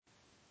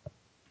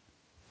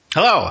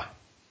Hello.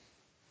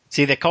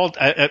 See, the cold,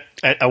 a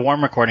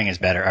warm recording is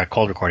better. A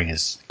cold recording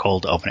is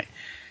cold opening.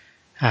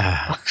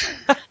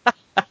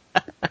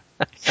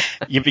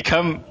 You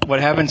become, what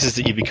happens is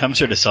that you become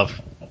sort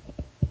of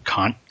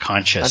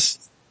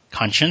conscious.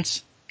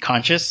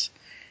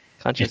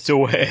 It's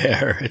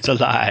aware. It's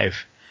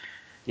alive.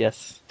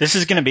 Yes. This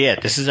is going to be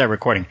it. This is our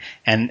recording.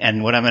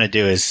 And what I'm going to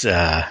do is,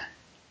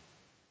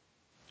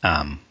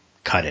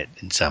 cut it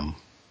in some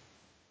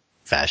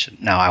fashion.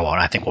 No, I won't.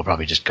 I think we'll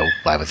probably just go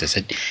live with this.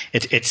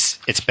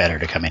 It's better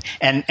to come in.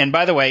 And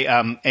by the way,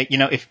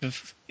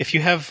 if you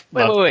have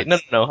wait,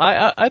 no.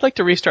 I'd like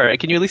to restart.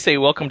 Can you at least say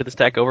welcome to the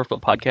Stack Overflow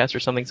podcast or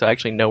something, so I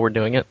actually know we're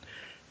doing it?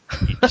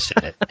 You just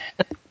said it.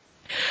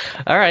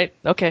 All right.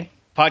 Okay.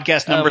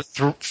 Podcast number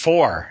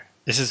 4.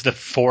 This is the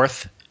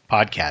 4th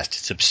podcast.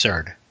 It's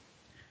absurd.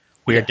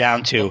 We are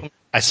down to.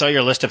 I saw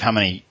your list of how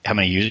many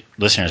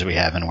listeners we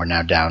have, and we're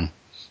now down.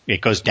 It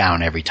goes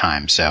down every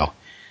time, so.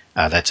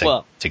 It's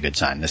a good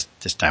sign. This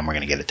time we're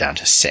going to get it down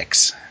to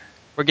 6.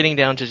 We're getting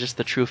down to just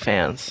the true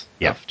fans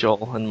of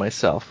Joel and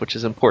myself, which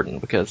is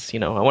important because, I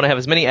want to have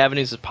as many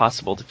avenues as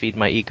possible to feed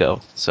my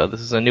ego. So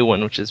this is a new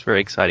one, which is very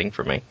exciting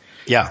for me.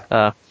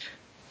 Yeah.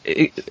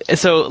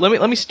 So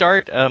let me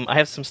start. I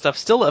have some stuff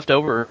still left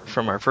over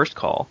from our first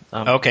call.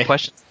 Okay.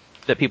 Questions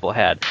that people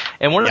had.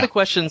 And one of the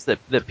questions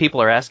that people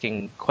are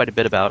asking quite a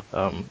bit about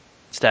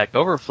Stack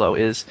Overflow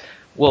is,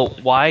 well,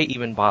 why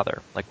even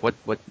bother? Like, what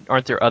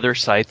aren't there other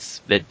sites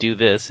that do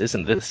this?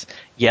 Isn't this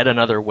yet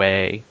another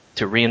way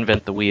to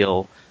reinvent the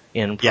wheel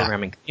in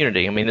programming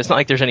community? I mean, it's not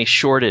like there's any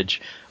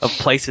shortage of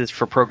places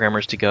for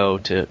programmers to go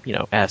to,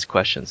 ask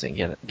questions and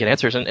get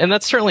answers. And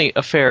that's certainly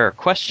a fair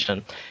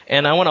question.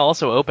 And I want to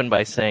also open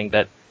by saying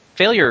that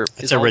failure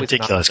is always a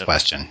ridiculous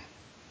question.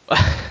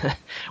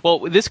 Well,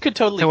 this could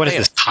totally. So what is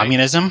this,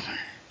 communism?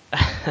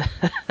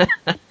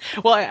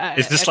 Well,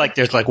 is this like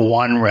there's like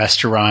one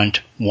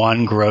restaurant,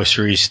 one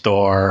grocery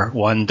store,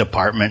 one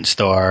department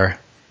store,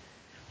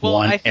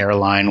 one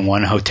airline,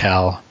 one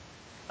hotel?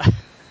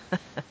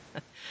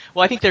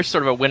 Well, I think there's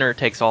sort of a winner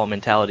takes all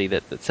mentality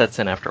that sets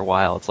in after a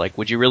while. It's like,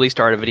 would you really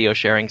start a video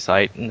sharing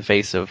site in the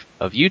face of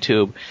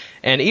YouTube?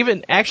 And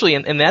even actually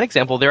in that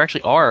example, there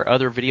actually are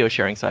other video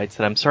sharing sites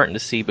that I'm starting to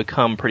see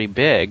become pretty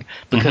big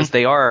because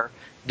they are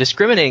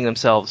discriminating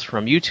themselves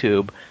from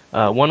YouTube.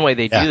 One way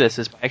they do this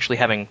is by actually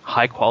having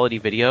high quality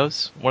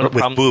videos. One of the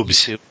problems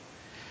boobs.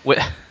 With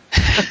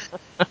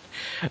YouTube,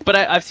 but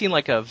I've seen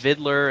like a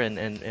Vidler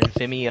and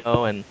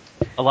Vimeo, and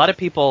a lot of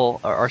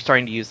people are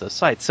starting to use those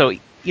sites. So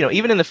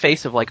even in the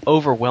face of like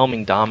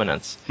overwhelming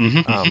dominance,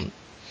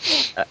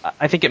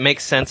 I think it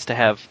makes sense to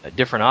have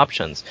different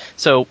options.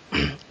 So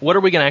what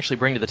are we going to actually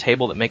bring to the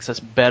table that makes us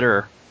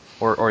better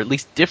or at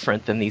least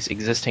different than these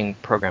existing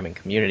programming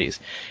communities?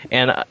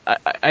 And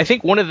I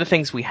think one of the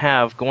things we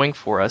have going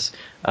for us,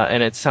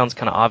 and it sounds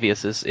kind of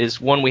obvious, is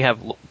one, we have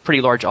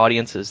pretty large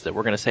audiences that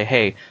we're going to say,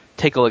 hey,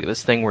 take a look at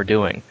this thing we're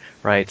doing,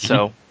 right?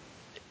 So,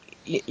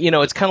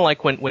 it's kind of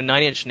like when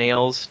 9 Inch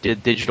Nails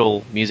did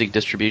digital music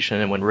distribution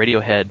and when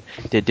Radiohead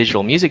did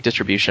digital music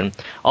distribution,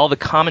 all the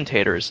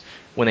commentators,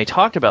 when they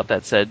talked about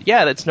that, said,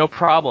 yeah, that's no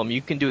problem.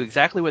 You can do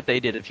exactly what they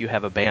did if you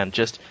have a band.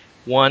 Just,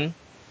 1,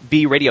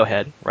 be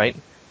Radiohead, right?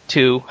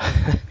 2,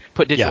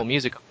 put digital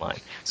music online.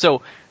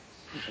 So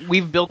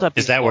we've built up.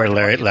 Is that where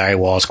Larry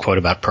Wall's quote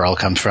about Perl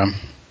comes from?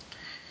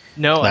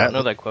 No, I don't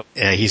know that quote.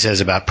 He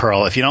says about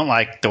Perl, if you don't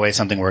like the way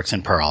something works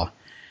in Perl,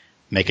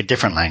 make a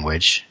different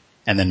language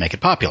and then make it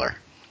popular.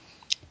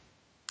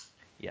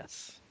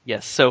 Yes.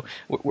 So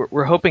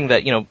we're hoping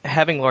that,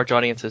 having large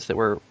audiences that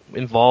we're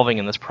involving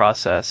in this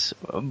process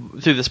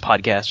through this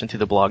podcast and through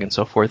the blog and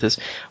so forth is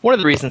one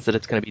of the reasons that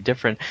it's going to be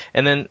different.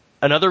 And then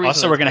another reason.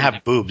 Also, we're going to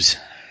have boobs.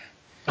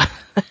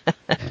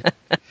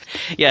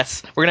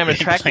 Yes, we're going to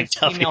have an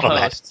attractive female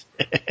host.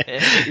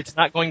 It's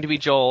not going to be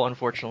Joel,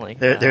 unfortunately.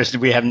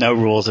 We have no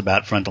rules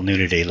about frontal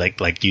nudity like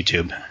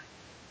YouTube.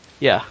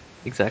 Yeah,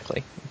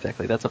 exactly.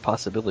 That's a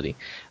possibility.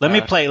 Let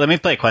me play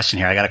a question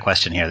here. I got a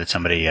question here that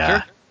somebody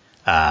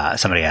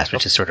asked,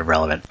 which is sort of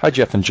relevant. Hi,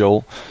 Jeff and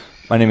Joel.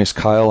 My name is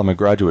Kyle. I'm a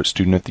graduate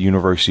student at the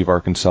University of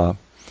Arkansas.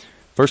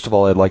 First of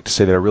all, I'd like to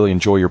say that I really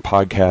enjoy your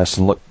podcast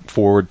and look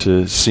forward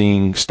to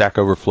seeing Stack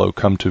Overflow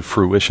come to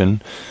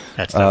fruition.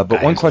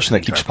 But one question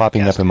that keeps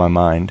popping up in my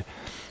mind,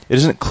 it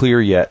isn't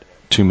clear yet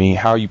to me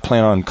how you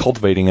plan on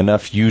cultivating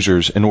enough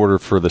users in order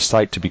for the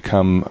site to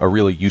become a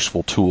really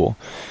useful tool.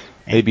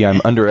 Maybe I'm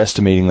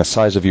underestimating the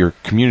size of your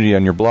community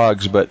on your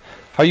blogs, but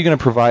how are you going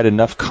to provide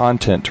enough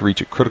content to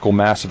reach a critical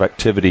mass of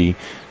activity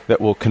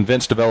that will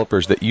convince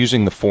developers that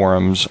using the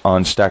forums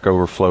on Stack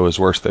Overflow is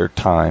worth their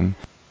time?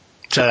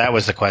 So that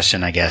was the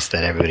question, I guess,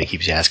 that everybody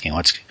keeps asking.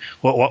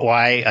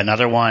 Why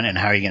another one, and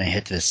how are you going to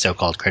hit this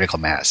so-called critical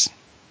mass?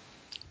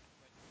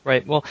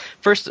 Right. Well,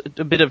 first,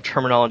 a bit of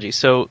terminology.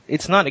 So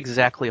it's not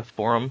exactly a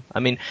forum. I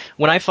mean,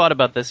 when I thought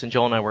about this, and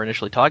Joel and I were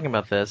initially talking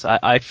about this,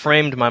 I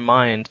framed my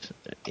mind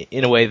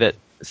in a way that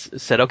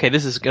said, okay,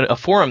 this is a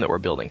forum that we're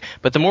building.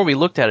 But the more we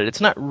looked at it,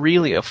 it's not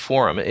really a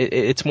forum.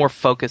 It's more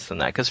focused than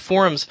that, because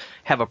forums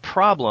have a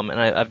problem, and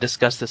I've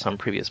discussed this on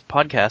previous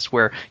podcasts,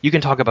 where you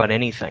can talk about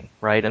anything,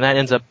 right? And that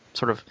ends up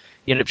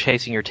you end up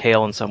chasing your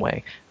tail in some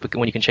way. But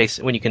when you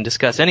can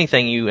discuss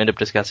anything, you end up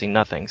discussing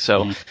nothing.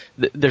 So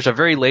there's a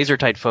very laser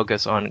tight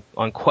focus on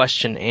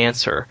question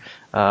answer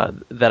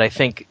that I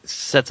think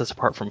sets us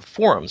apart from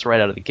forums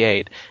right out of the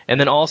gate. And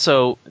then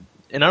also,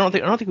 and I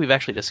don't think we've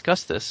actually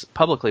discussed this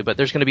publicly, but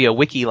there's going to be a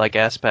wiki-like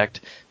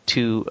aspect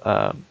to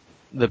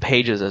the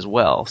pages as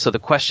well. So the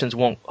questions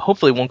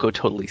hopefully won't go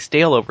totally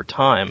stale over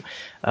time,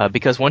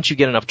 because once you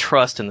get enough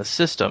trust in the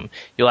system,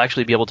 you'll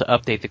actually be able to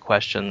update the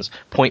questions,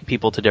 point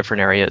people to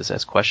different areas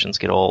as questions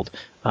get old,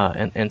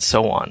 and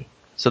so on.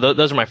 So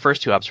those are my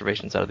first two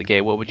observations out of the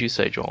gate. What would you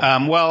say, Joel?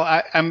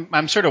 Well,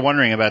 I'm sort of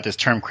wondering about this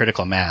term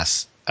critical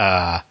mass.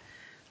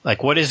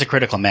 Like, what is the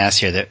critical mass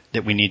here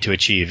that we need to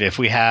achieve? If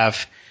we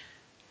have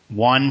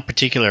one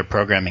particular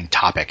programming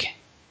topic,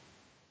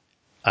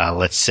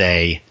 let's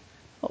say,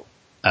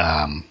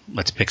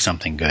 let's pick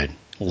something good.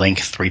 Link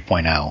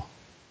 3.0.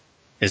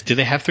 Do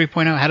they have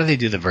 3.0? How do they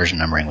do the version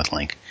numbering with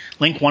Link?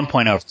 Link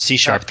 1.0, C#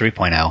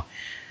 3.0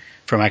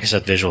 for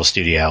Microsoft Visual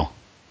Studio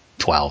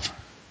 12,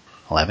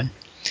 11.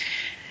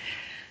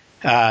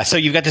 So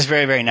you've got this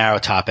very, very narrow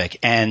topic,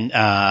 and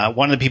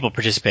one of the people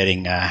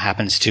participating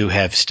happens to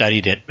have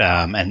studied it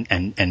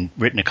and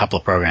written a couple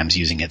of programs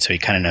using it, so he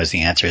kind of knows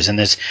the answers. And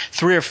there's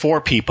 3 or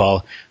 4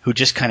 people who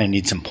just kind of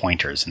need some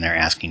pointers, and they're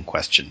asking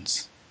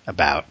questions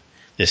about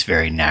this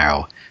very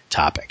narrow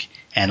topic.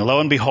 And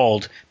lo and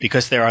behold,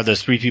 because there are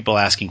those 3 people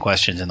asking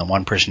questions and the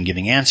one person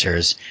giving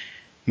answers,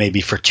 maybe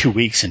for 2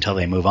 weeks until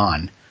they move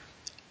on,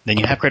 then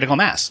you have critical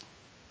mass.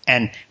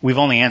 And we've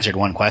only answered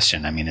one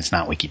question. I mean, it's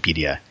not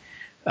Wikipedia.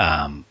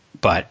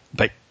 But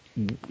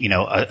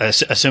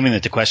assuming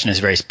that the question is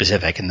very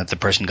specific and that the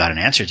person got an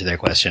answer to their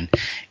question,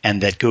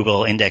 and that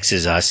Google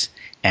indexes us,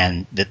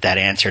 and that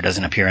answer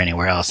doesn't appear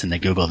anywhere else, and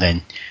that Google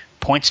then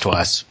points to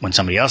us when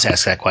somebody else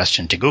asks that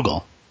question to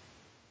Google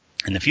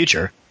in the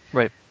future,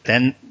 right?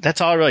 Then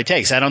that's all it really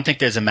takes. I don't think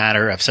there's a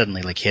matter of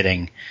suddenly like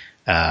hitting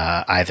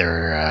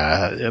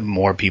either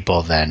more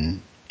people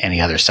than any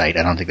other site.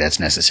 I don't think that's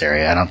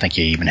necessary. I don't think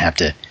you even have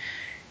to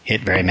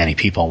hit very many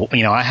people.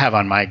 I have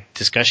on my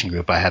discussion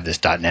group, I have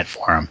this .NET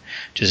forum,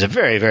 which is a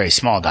very, very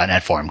small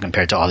 .NET forum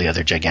compared to all the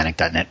other gigantic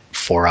 .NET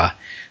fora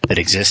that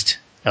exist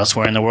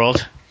elsewhere in the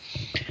world.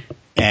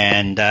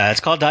 And it's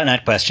called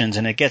 .NET Questions,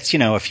 and it gets,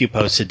 a few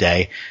posts a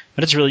day,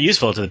 but it's really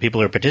useful to the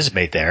people who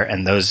participate there,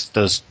 and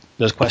those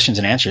questions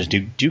and answers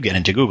do get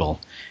into Google,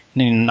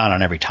 not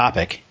on every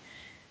topic.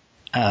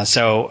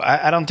 So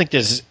I don't think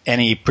there's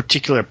any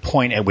particular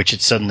point at which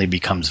it suddenly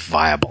becomes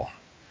viable.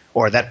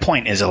 Or that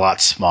point is a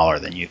lot smaller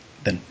than you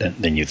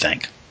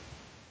think.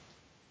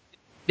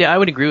 Yeah, I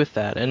would agree with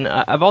that. And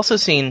I've also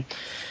seen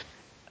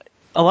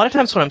a lot of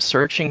times when I'm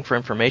searching for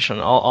information,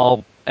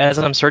 as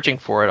I'm searching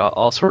for it,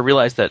 I'll sort of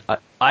realize that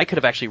I could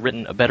have actually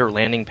written a better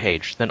landing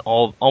page than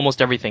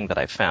almost everything that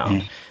I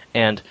found.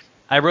 And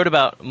I wrote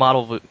about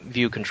Model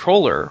View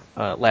Controller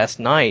last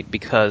night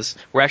because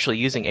we're actually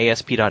using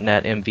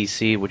ASP.NET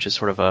MVC, which is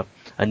sort of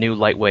a new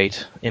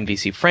lightweight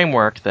MVC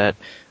framework that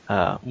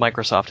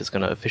Microsoft is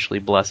going to officially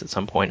bless at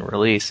some point and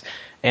release.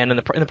 And in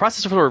the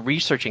process of sort of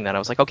researching that, I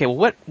was like, okay,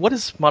 well, what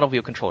does Model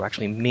View Controller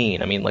actually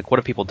mean? I mean, like, what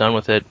have people done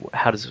with it?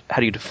 How do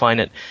you define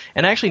it?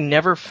 And I actually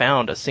never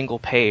found a single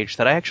page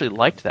that I actually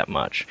liked that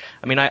much.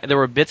 I mean, there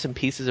were bits and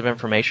pieces of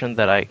information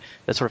that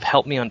sort of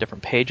helped me on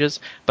different pages,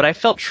 but I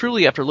felt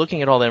truly after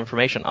looking at all that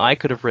information, I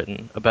could have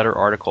written a better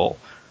article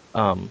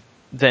than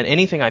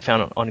anything I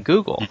found on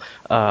Google.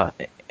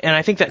 And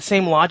I think that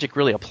same logic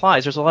really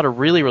applies. There's a lot of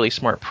really, really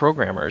smart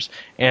programmers,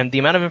 and the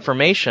amount of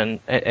information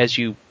as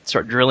you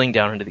start drilling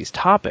down into these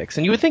topics,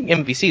 and you would think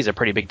MVC is a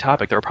pretty big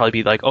topic. There would probably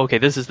be like, okay,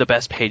 this is the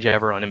best page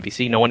ever on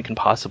MVC. No one can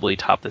possibly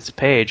top this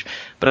page.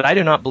 But I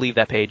do not believe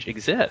that page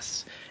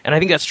exists. And I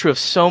think that's true of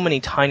so many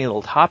tiny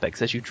little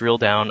topics as you drill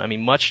down. I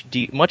mean, much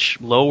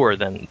lower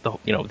than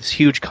this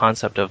huge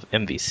concept of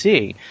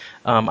MVC.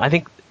 I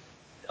think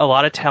a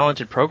lot of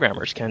talented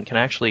programmers can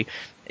actually,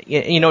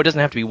 it doesn't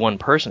have to be one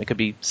person. It could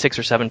be 6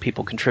 or 7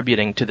 people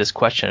contributing to this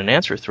question and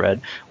answer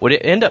thread. Would it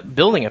end up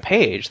building a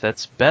page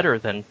that's better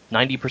than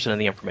 90% of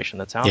the information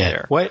that's out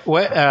there?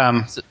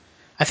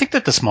 I think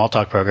that the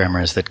Smalltalk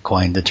programmers that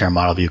coined the term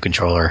Model View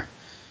Controller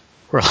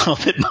were a little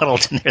bit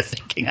muddled in their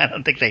thinking. I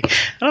don't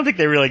think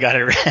they really got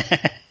it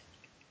right.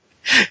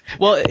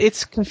 Well,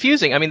 it's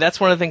confusing. I mean, that's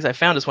one of the things I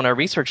found is when I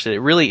researched it,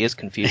 it really is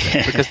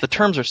confusing because the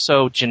terms are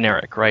so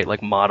generic, right?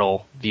 Like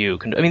model, view.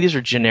 I mean, these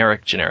are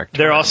generic terms.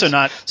 They're also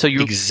not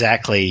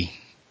exactly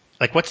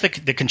like what's the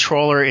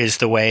controller is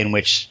the way in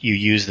which you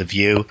use the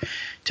view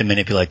to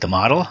manipulate the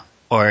model,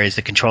 or is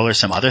the controller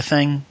some other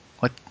thing?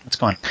 What's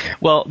going on here?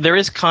 Well, there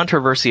is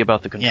controversy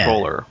about the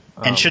controller.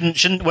 Yeah. And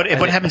shouldn't what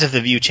happens if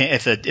the view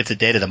if the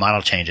data of the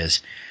model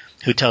changes?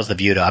 Who tells the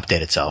view to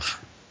update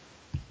itself?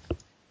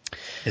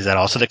 Is that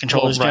also the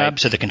controller's job?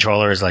 So the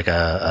controller is like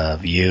a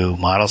view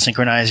model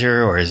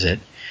synchronizer, or is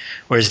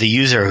Whereas the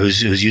user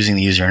who's using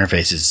the user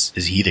interface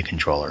is he the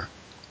controller?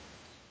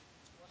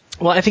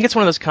 Well, I think it's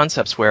one of those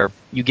concepts where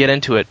you get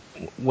into it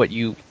what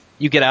you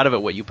get out of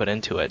it what you put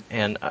into it.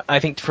 And I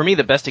think for me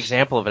the best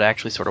example of it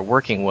actually sort of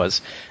working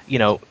was,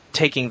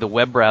 taking the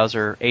web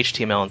browser,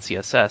 HTML and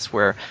CSS,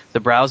 where the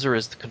browser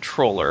is the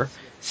controller,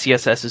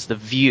 CSS is the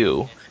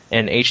view,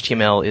 and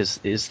HTML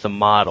is the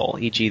model,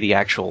 e.g. the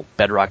actual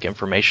bedrock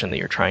information that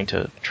you're trying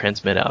to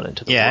transmit out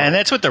into the world. Yeah, and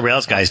that's what the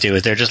Rails guys do,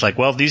 is they're just like,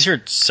 well, these are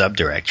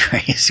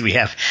subdirectories. We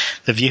have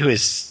the view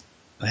is,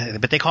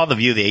 but they call the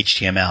view the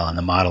HTML, and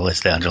the model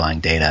is the underlying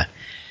data,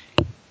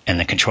 and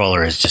the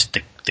controller is just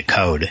the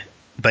code.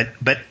 But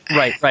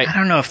right. I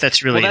don't know if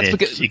that's really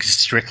because,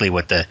 strictly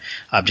what the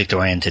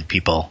object-oriented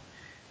people,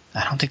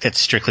 I don't think that's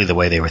strictly the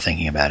way they were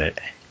thinking about it.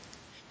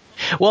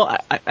 Well,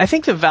 I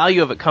think the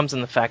value of it comes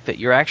in the fact that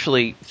you're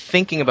actually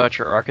thinking about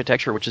your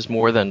architecture, which is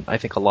more than I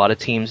think a lot of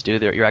teams do.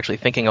 You're actually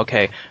thinking,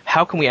 okay,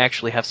 how can we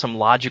actually have some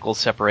logical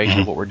separation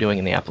of what we're doing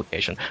in the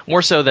application?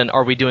 More so than,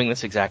 are we doing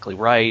this exactly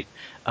right?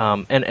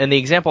 And the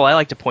example I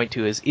like to point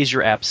to is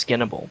your app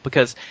skinnable?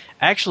 Because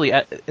actually,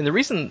 and the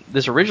reason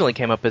this originally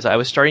came up is I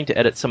was starting to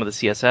edit some of the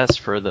CSS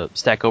for the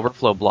Stack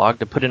Overflow blog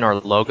to put in our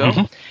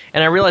logo.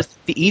 And I realized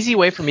the easy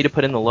way for me to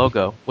put in the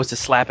logo was to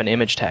slap an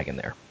image tag in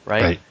there,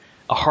 right?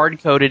 A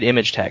hard-coded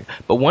image tag.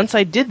 But once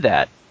I did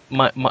that,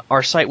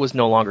 our site was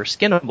no longer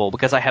skinnable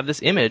because I have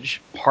this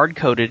image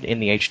hard-coded in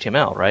the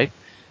HTML, right?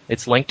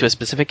 It's linked to a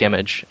specific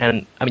image,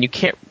 and I mean,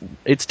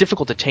 it's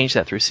difficult to change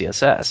that through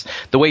CSS.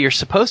 The way you're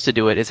supposed to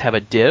do it is have a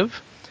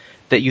div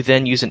that you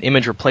then use an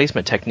image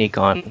replacement technique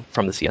on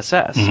from the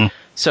CSS.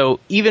 So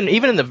even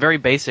in the very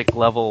basic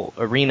level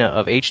arena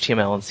of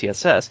HTML and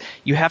CSS,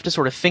 you have to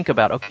sort of think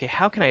about, okay,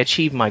 how can I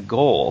achieve my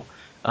goal?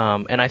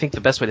 And I think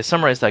the best way to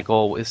summarize that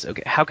goal is,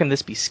 okay, how can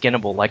this be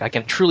skinnable? Like, I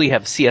can truly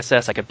have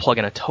CSS, I can plug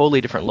in a totally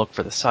different look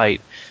for the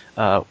site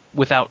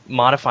without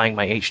modifying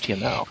my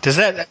HTML.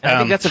 And I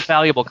think that's a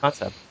valuable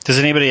concept. Does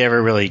anybody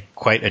ever really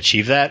quite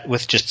achieve that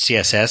with just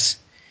CSS?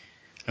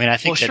 I mean, I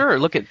think sure.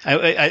 Look at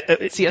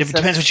CSS. It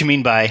depends what you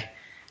mean by.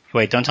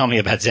 Wait, don't tell me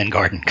about Zen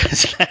Garden,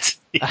 because that's.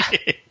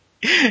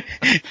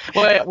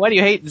 Well, why do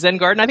you hate Zen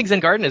Garden? I think Zen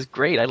Garden is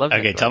great. I love Zen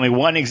Garden. Tell me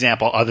one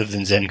example other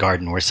than Zen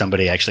Garden where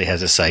somebody actually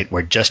has a site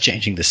where just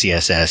changing the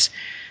CSS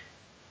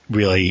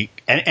really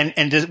and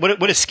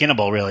what is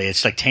skinnable really?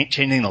 It's like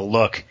changing the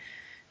look,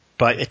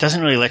 but it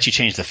doesn't really let you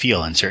change the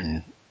feel in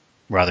certain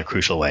rather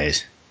crucial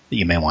ways that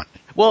you may want.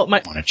 Well, my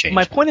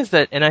change. Point is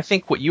that, and I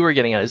think what you were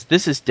getting at is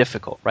this is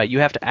difficult, right? You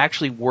have to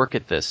actually work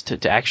at this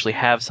to actually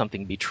have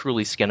something be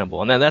truly skinnable,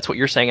 and then that's what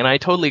you're saying, and I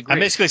totally agree. I'm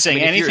basically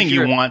saying anything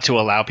you want to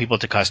allow people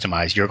to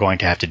customize, you're going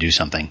to have to do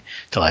something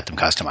to let them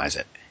customize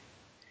it.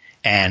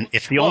 And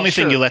if the only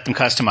thing you let them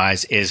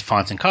customize is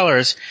fonts and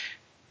colors,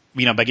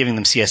 by giving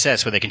them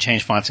CSS where they can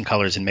change fonts and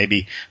colors and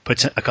maybe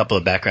put a couple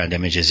of background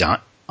images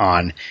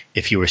on,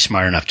 if you were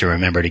smart enough to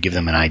remember to give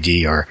them an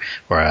ID or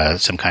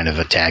some kind of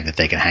a tag that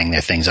they can hang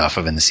their things off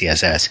of in the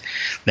CSS,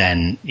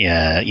 then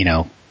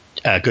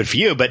good for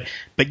you. But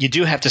you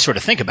do have to sort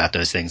of think about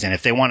those things. And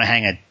if they want to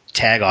hang a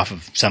tag off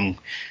of some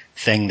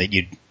thing that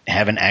you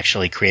haven't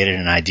actually created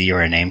an ID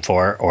or a name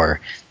for, or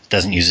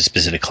doesn't use a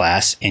specific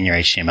class in your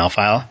HTML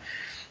file,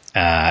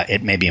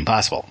 it may be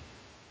impossible.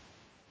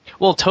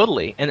 Well,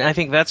 totally. And I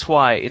think that's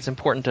why it's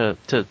important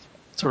to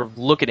sort of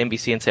look at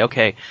MVC and say,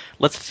 okay,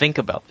 let's think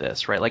about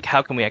this, right? Like,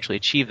 how can we actually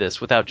achieve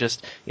this without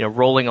just,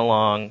 rolling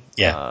along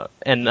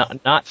and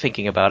not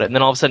thinking about it, and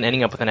then all of a sudden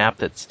ending up with an app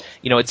that's,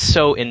 it's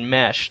so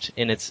enmeshed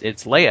in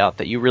its layout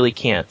that you really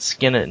can't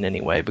skin it in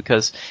any way,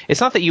 because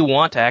it's not that you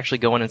want to actually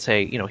go in and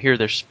say, here,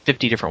 there's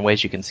 50 different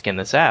ways you can skin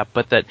this app,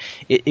 but that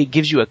it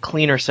gives you a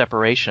cleaner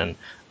separation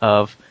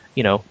of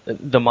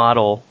the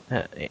model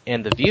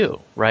and the view,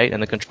 right?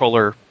 And the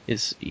controller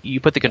you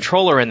put the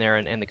controller in there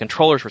and the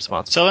controller's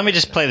responsible. So let me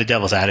just play the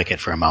devil's advocate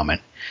for a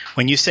moment.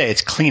 When you say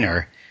it's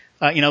cleaner,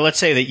 let's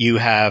say that you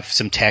have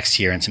some text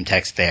here and some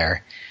text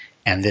there,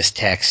 and this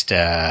text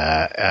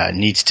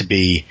needs to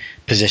be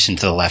positioned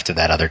to the left of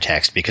that other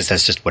text because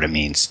that's just what it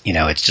means.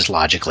 It's just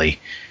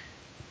logically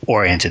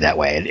oriented that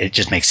way. It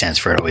just makes sense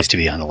for it always to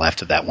be on the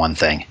left of that one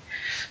thing.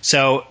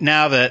 So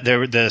now the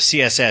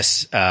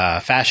CSS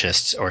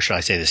fascists, or should I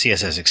say the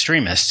CSS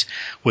extremists,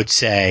 would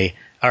say,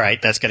 all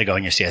right, that's got to go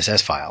in your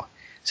CSS file.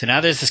 So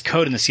now there's this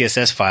code in the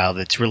CSS file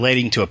that's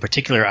relating to a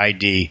particular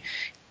ID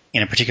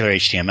in a particular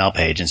HTML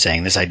page and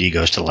saying this ID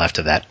goes to the left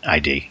of that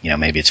ID.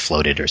 Maybe it's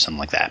floated or something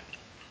like that.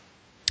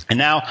 And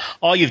now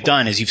all you've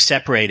done is you've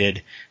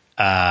separated,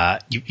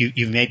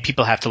 you've made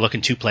people have to look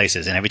in two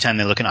places. And every time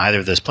they look in either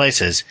of those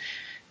places,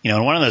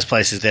 in one of those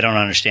places, they don't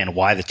understand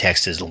why the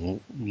text is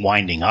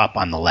winding up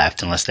on the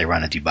left unless they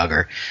run a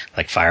debugger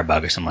like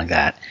Firebug or something like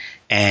that.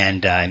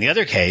 And in the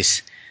other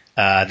case,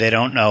 they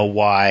don't know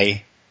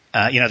why.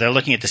 They're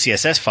looking at the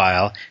CSS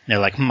file and they're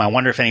like, I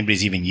wonder if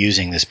anybody's even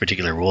using this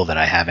particular rule that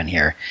I have in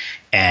here.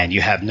 And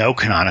you have no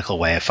canonical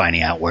way of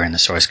finding out where in the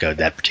source code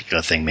that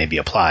particular thing may be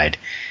applied.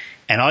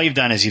 And all you've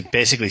done is you've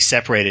basically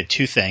separated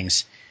two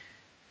things.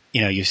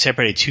 You've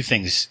separated two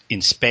things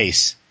in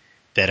space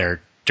that are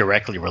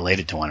directly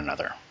related to one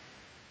another.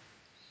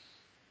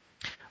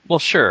 Well,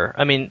 sure.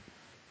 I mean,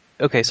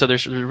 okay, so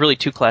there's really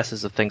two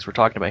classes of things we're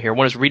talking about here.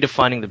 One is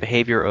redefining the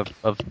behavior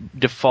of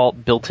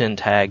default built-in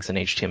tags in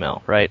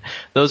HTML, right?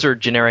 Those are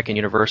generic and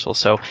universal.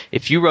 So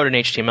if you wrote an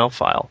HTML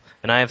file,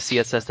 and I have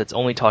CSS that's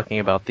only talking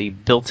about the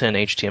built-in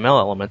HTML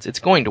elements, it's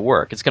going to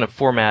work. It's going to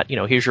format,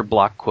 here's your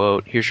block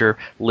quote, here's your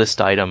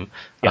list item,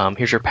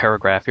 here's your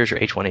paragraph, here's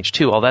your H1,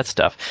 H2, all that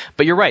stuff.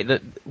 But you're right,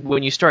 that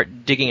when you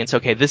start digging into,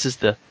 okay, this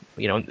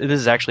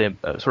is actually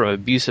a sort of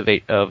abuse of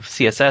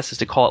CSS, is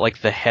to call it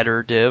like the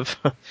header div.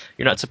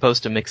 You're not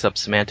supposed to mix up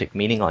semantic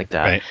meaning like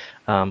that.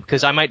 Right.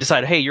 Because I might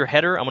decide, hey, your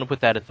header, I'm going to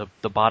put that at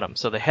the bottom.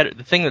 So the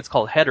thing that's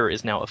called header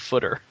is now a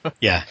footer.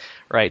 Yeah.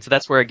 Right. So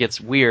that's where it gets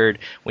weird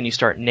when you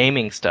start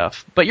naming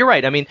stuff. But you're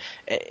right. I mean,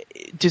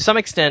 to some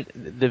extent,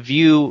 the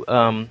view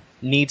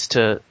needs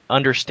to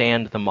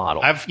understand the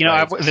model.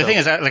 The thing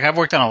is, I've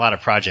worked on a lot of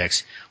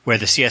projects where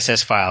the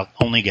CSS file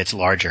only gets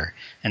larger,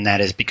 and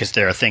that is because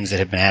there are things that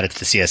have been added to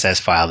the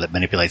CSS file that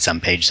manipulate some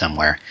page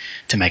somewhere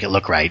to make it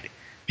look right,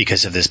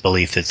 because of this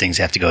belief that things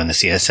have to go in the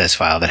CSS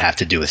file that have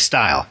to do with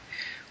style,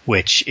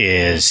 which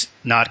is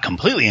not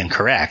completely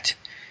incorrect.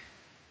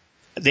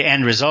 The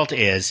end result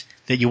is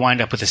that you wind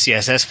up with a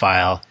CSS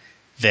file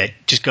that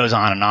just goes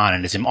on,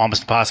 and it's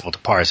almost impossible to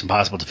parse,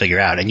 impossible to figure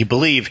out. And you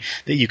believe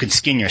that you can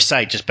skin your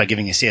site just by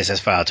giving a CSS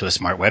file to a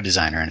smart web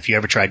designer. And if you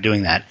ever tried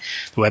doing that,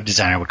 the web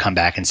designer would come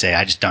back and say,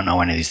 I just don't know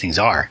what any of these things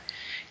are.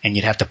 And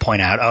you'd have to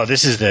point out, oh,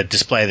 this is the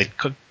display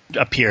that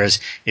appears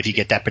if you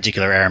get that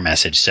particular error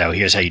message. So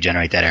here's how you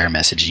generate that error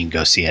message, and you can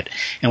go see it.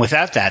 And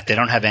without that, they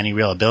don't have any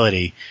real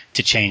ability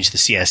to change the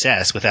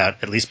CSS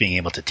without at least being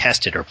able to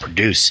test it or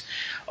produce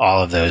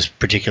all of those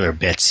particular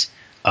bits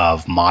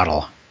of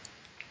model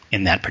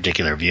in that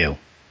particular view.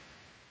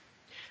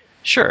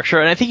 Sure.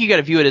 And I think you got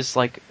to view it as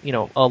like,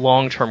 a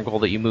long-term goal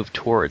that you move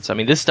towards. I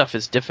mean, this stuff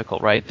is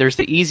difficult, right? There's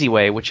the easy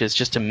way, which is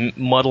just to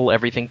muddle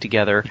everything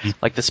together,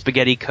 like the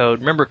spaghetti code.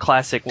 Remember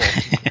classic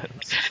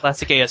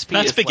ASP.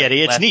 Not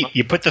spaghetti, it's neat.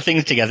 You put the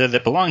things together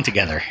that belong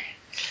together.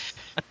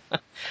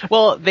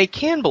 Well, they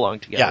can belong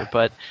together,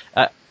 but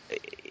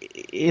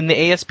in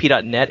the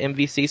ASP.NET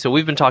MVC, so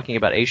we've been talking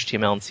about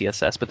HTML and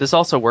CSS, but this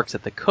also works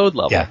at the code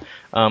level.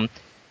 Yeah.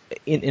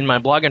 In my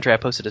blog entry, I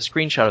posted a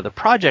screenshot of the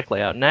project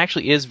layout, and it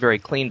actually is very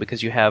clean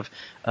because you have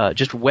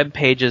just web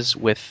pages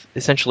with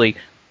essentially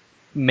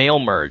mail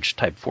merge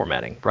type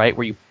formatting, right?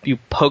 Where you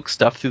poke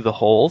stuff through the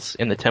holes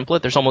in the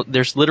template.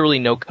 There's literally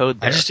no code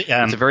there. It's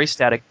a very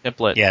static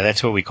template. Yeah,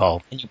 that's what we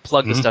call. And you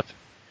plug the stuff.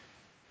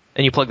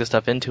 And you plug the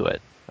stuff into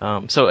it.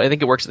 So I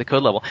think it works at the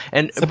code level.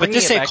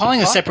 Calling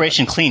the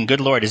separation clean,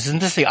 good lord, isn't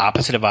this the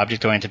opposite of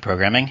object-oriented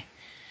programming?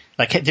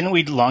 Like, didn't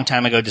we a long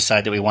time ago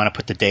decide that we want to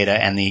put the data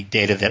and the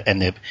data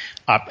and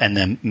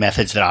the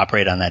methods that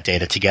operate on that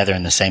data together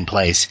in the same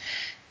place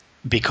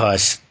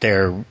because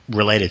they're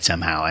related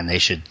somehow, and they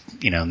should,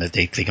 that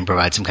they can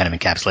provide some kind of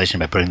encapsulation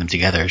by putting them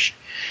together?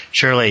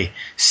 Surely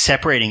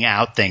separating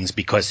out things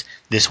because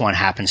this one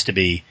happens to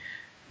be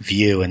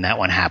view and that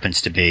one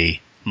happens to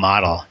be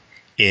model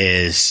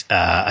is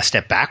a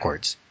step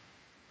backwards.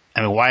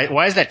 I mean,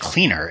 why is that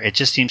cleaner? It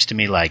just seems to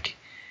me like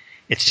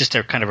it's just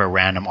a kind of a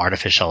random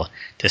artificial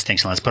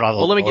distinction. Let's put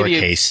all the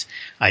lowercase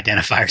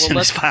identifiers in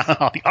this file and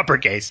all the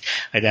uppercase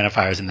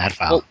identifiers in that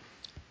file.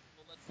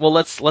 Well,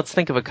 let's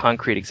think of a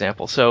concrete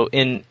example. So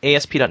in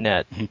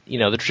ASP.NET,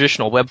 the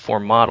traditional web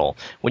form model,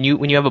 when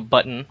you have a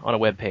button on a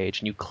web page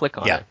and you click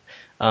on it,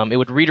 it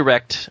would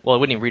redirect. Well, it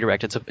wouldn't even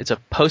redirect. It's a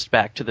post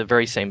back to the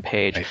very same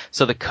page. Right.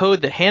 So the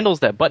code that handles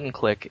that button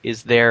click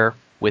is there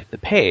with the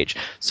page.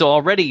 So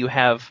already you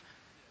have,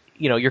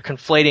 you're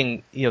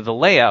conflating, the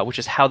layout, which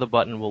is how the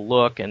button will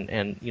look,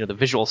 and the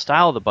visual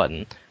style of the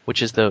button,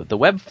 which is the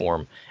web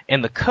form,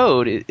 and the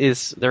code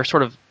they're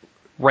sort of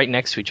right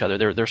next to each other.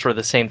 They're sort of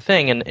the same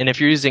thing. And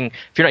if you're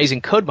not using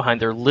code behind,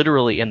 they're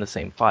literally in the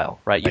same file,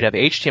 right? You'd have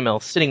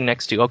HTML sitting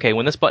next to, okay,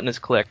 when this button is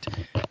clicked,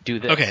 do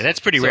this. Okay, that's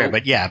pretty rare,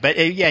 but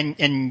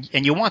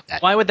and you want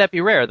that. Why would that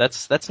be rare?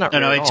 That's not rare.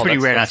 No, it's pretty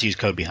rare not to use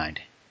code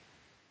behind.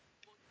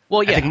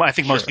 Well, yeah, I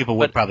think most people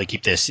would probably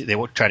keep this. They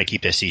would try to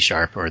keep their C#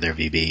 or their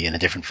VB in a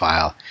different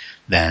file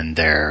than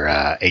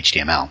their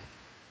HTML.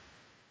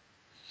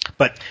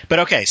 But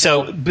okay,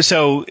 so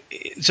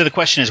the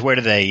question is, where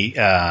do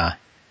they?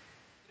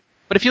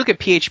 But if you look at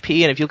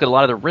PHP and if you look at a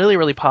lot of the really,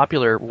 really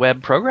popular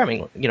web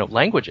programming,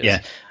 languages,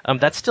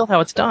 that's still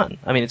how it's done.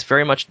 I mean, it's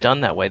very much done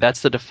that way.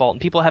 That's the default,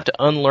 and people have to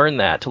unlearn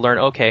that to learn.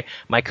 Okay,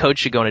 my code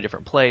should go in a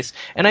different place.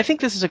 And I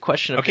think this is a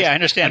question of. Okay, I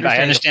understand. I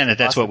understand that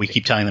that's what we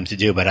keep telling them to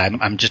do, but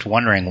I'm just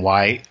wondering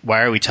why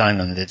are we telling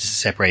them that this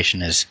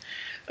separation is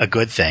a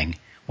good thing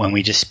when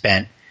we just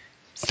spent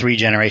 3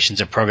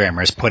 generations of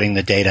programmers putting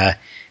the data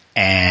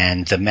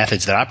and the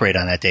methods that operate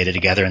on that data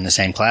together in the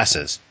same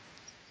classes?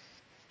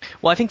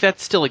 Well, I think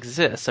that still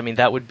exists. I mean,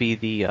 that would be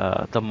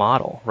the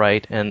model,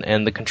 right?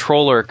 And the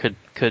controller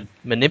could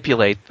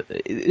manipulate.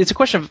 It's a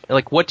question of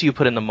like, what do you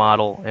put in the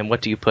model and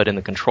what do you put in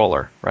the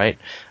controller, right?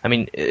 I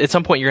mean, at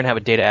some point you're going to have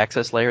a data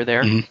access layer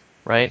there,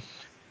 right?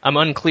 I'm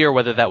unclear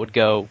whether that would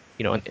go,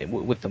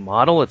 with the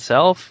model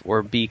itself,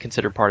 or be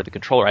considered part of the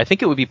controller? I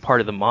think it would be part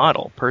of the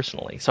model,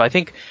 personally. So I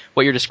think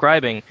what you're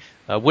describing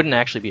wouldn't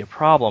actually be a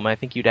problem. I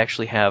think you'd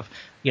actually have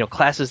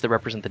classes that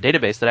represent the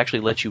database that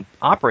actually let you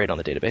operate on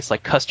the database,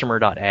 like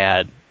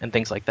customer.add and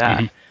things like that.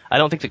 Mm-hmm. I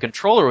don't think the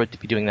controller would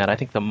be doing that. I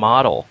think the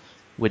model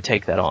would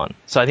take that on.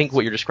 So I think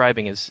what you're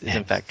describing is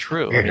in fact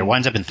true. It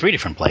winds up in 3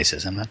 different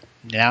places. I'm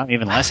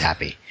even less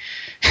happy.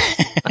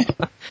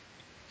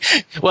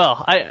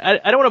 Well, I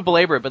don't want to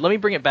belabor it, but let me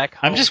bring it back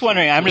home. I'm just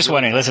wondering.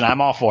 Listen,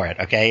 I'm all for it.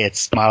 Okay,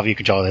 it's model view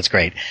controller. That's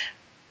great.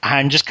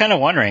 I'm just kind of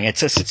wondering. It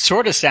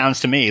sort of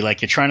sounds to me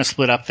like you're trying to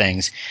split up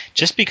things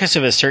just because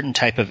of a certain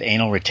type of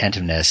anal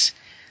retentiveness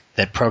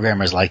that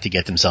programmers like to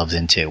get themselves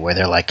into, where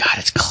they're like, God,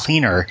 it's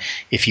cleaner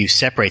if you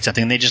separate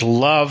something. And they just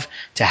love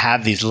to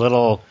have these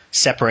little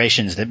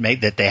separations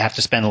that they have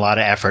to spend a lot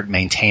of effort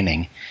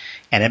maintaining.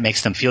 And it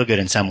makes them feel good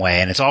in some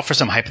way. And it's all for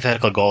some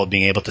hypothetical goal of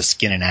being able to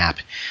skin an app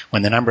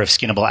when the number of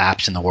skinnable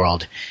apps in the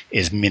world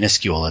is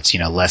minuscule. It's,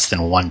 less than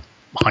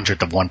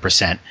 1/100th of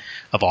 1%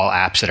 of all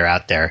apps that are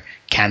out there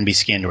can be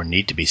skinned or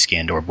need to be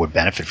skinned or would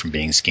benefit from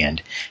being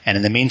skinned. And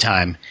in the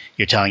meantime,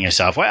 you're telling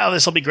yourself, well,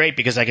 this will be great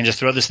because I can just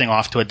throw this thing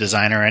off to a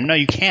designer. And no,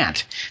 you can't.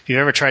 If you've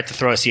ever tried to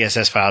throw a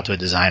CSS file to a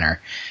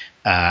designer,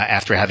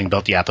 after having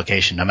built the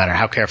application, no matter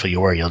how careful you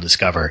were, you'll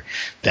discover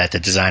that the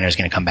designer is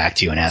going to come back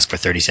to you and ask for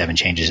 37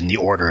 changes in the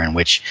order in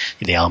which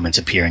the elements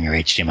appear in your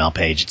HTML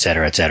page, et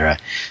cetera, et cetera.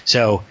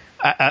 So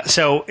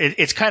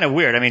it's kind of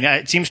weird. I mean,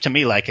 it seems to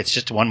me like it's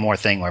just one more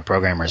thing where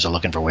programmers are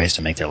looking for ways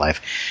to make their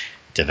life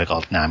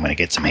difficult. Now I'm going to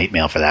get some hate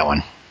mail for that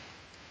one.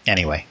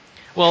 Anyway.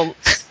 Well,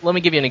 let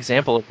me give you an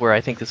example of where I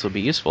think this would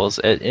be useful.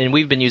 And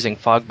we've been using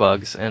fog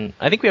bugs, and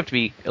I think we have to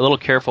be a little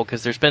careful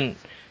because there's been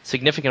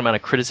significant amount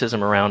of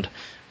criticism around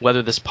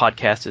whether this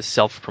podcast is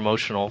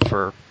self-promotional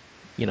for,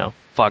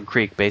 Fog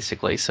Creek,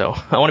 basically. So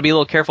I want to be a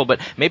little careful, but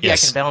maybe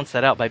yes. I can balance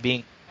that out by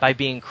being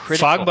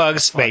critical.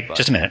 FogBugs, wait,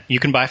 just a minute. You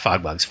can buy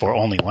FogBugs for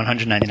only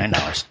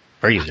 $199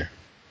 per user.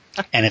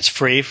 And it's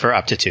free for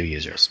up to 2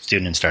 users,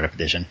 student and startup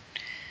edition.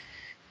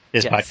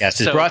 This podcast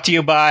is brought to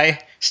you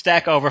by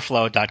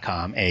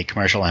StackOverflow.com, a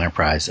commercial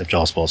enterprise of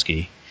Joel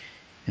Spolsky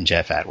and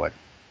Jeff Atwood.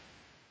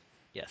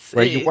 Yes,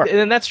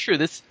 and that's true.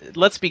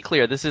 Let's be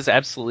clear. This is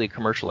absolutely a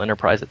commercial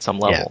enterprise at some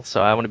level. Yeah.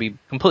 So I want to be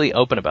completely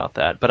open about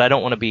that. But I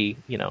don't want to be,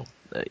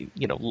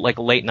 like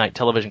a late night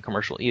television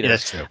commercial either. Yeah,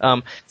 that's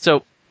true.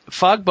 So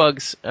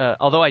FogBugs,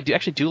 although I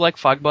do like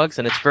FogBugs,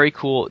 and it's very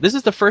cool. This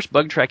is the first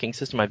bug tracking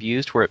system I've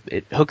used where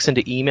it hooks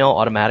into email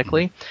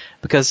automatically,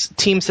 because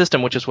Team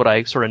System, which is what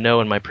I sort of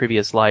know in my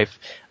previous life,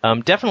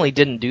 definitely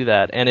didn't do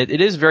that. And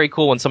it is very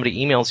cool when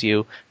somebody emails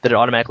you that it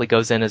automatically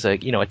goes in as a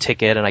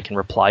ticket, and I can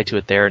reply to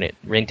it there, and it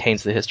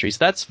maintains the history. So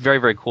that's very,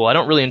 very cool. I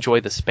don't really enjoy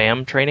the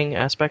spam training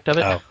aspect of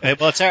it. Oh,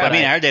 well,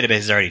 our database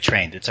is already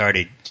trained. It's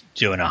already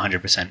doing a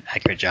 100%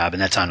 accurate job,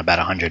 and that's on about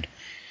 100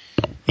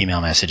 email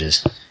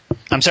messages.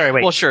 I'm sorry,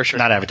 wait. Well, sure.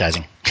 Not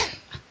advertising.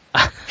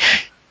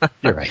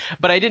 You're right.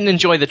 But I didn't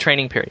enjoy the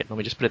training period. Let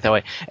me just put it that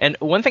way. And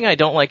one thing I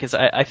don't like is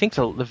I think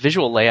the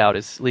visual layout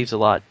leaves a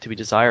lot to be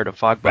desired of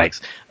FogBugs.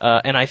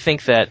 Right. And I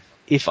think that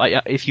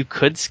if you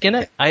could skin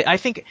it, I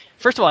think,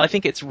 first of all, I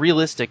think it's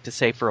realistic to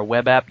say for a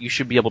web app you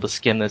should be able to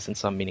skin this in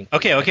some meaningful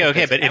way.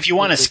 Okay. But if you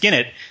want to skin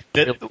it,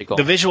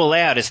 the visual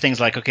layout is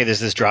things like, okay, there's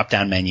this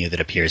drop-down menu that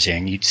appears here,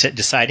 and you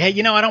decide, hey,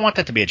 I don't want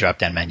that to be a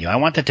drop-down menu. I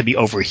want that to be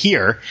over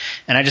here,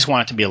 and I just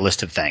want it to be a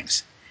list of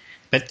things.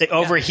 But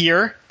over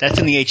here, that's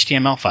in the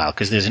HTML file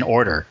because there's an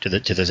order to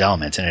those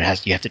elements, and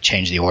you have to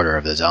change the order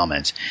of those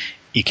elements.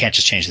 You can't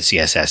just change the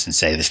CSS and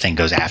say this thing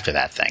goes after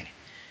that thing.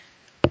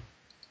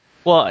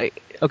 Well,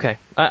 okay.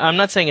 I'm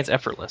not saying it's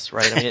effortless,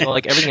 right? I mean,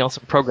 like everything else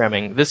in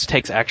programming, this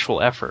takes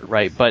actual effort,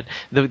 right? But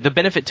the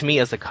benefit to me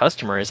as a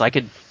customer is I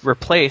could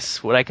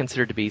replace what I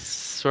consider to be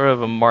sort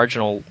of a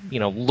marginal,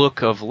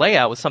 look of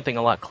layout with something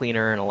a lot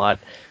cleaner and a lot,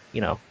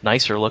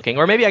 nicer looking.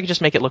 Or maybe I could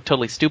just make it look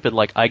totally stupid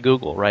like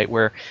iGoogle, right?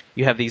 Where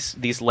you have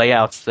these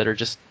layouts that are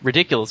just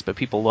ridiculous, but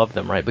people love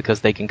them, right?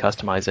 Because they can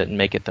customize it and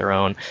make it their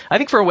own. I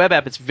think for a web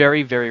app, it's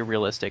very, very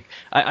realistic.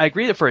 I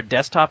agree that for a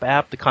desktop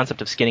app, the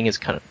concept of skinning is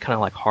kind of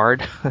like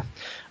hard.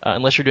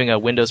 Unless you're doing a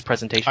Windows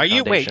presentation. Are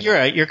you? Wait, you're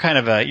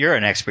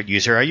an expert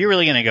user. Are you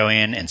really going to go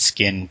in and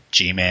skin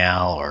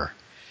Gmail or,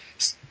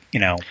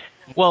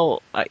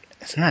 Well,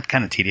 isn't that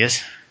kind of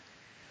tedious?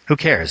 Who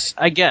cares?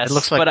 I guess. It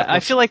looks like, but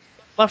I feel like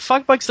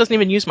FogBugs doesn't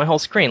even use my whole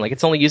screen. Like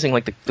it's only using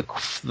like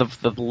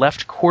the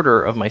left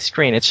quarter of my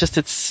screen. It's just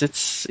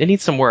it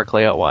needs some work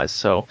layout wise.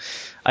 So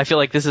I feel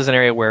like this is an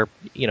area where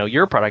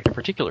your product in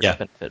particular can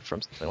benefit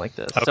from something like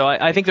this. Okay. So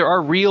I think there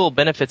are real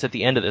benefits at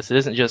the end of this. It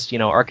isn't just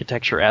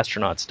architecture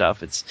astronaut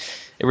stuff.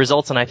 It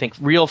results in, I think,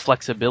 real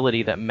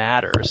flexibility that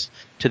matters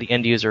to the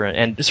end user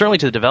and certainly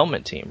to the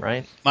development team,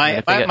 right?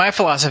 My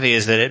philosophy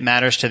is that it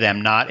matters to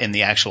them not in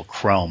the actual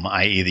Chrome,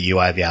 i.e. the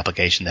UI of the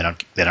application. They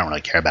don't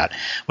really care about.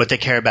 What they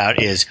care about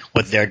is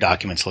what their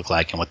documents look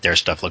like and what their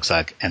stuff looks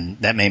like, and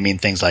that may mean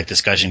things like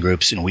discussion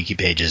groups and wiki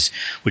pages,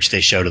 which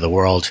they show to the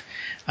world.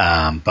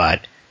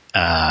 But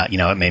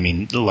it may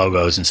mean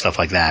logos and stuff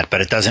like that.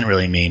 But it doesn't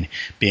really mean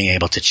being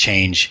able to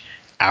change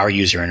our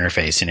user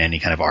interface in any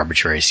kind of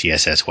arbitrary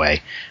CSS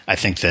way. I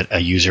think that a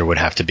user would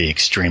have to be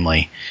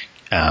extremely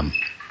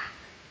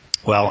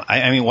well.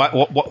 I mean,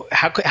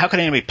 how could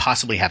anybody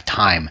possibly have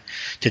time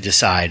to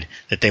decide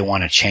that they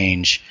want to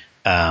change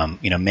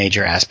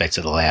major aspects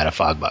of the layout of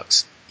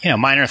Fogbugs?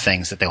 Minor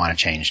things that they want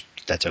to change.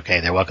 That's okay.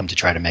 They're welcome to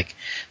try to make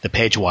the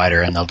page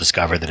wider, and they'll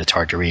discover that it's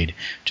hard to read,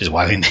 which is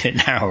why we made it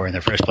narrower in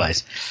the first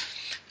place.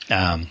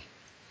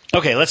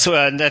 Okay,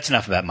 that's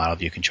enough about Model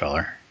View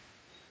Controller.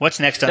 What's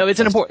next? No, it's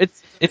an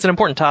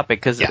important topic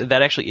because Yeah.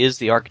 that actually is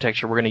the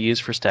architecture we're going to use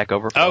for Stack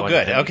Overflow. Oh,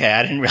 good. Okay,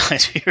 I didn't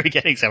realize we were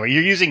getting somewhere.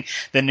 You're using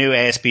the new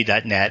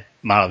ASP.NET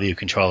Model View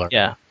Controller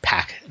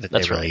pack that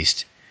they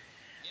released.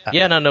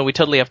 No, we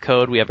totally have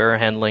code. We have error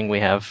handling.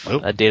 We have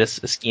a data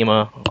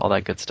schema, all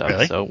that good stuff.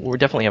 Really? So we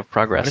definitely have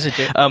progress. What does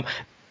it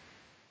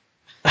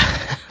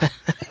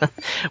do?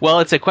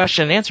 Well, it's a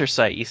question and answer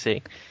site, you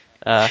see.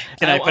 Can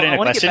I put in a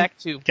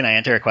question? Can I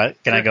enter a question?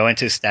 Can I go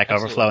into Stack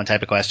Overflow and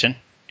type a question?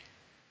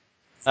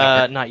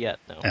 Not yet,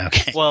 no.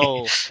 Okay.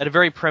 Well, at a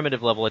very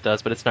primitive level it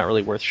does, but it's not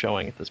really worth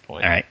showing at this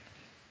point. All right.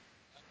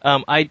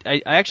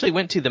 I actually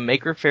went to the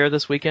Maker Faire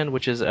this weekend,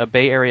 which is a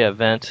Bay Area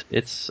event.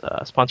 It's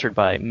sponsored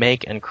by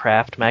Make and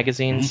Craft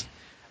magazines.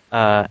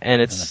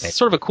 And it's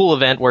sort of a cool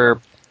event where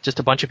just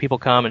a bunch of people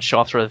come and show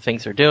off sort of the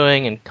things they're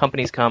doing, and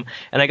companies come.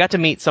 And I got to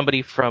meet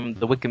somebody from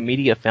the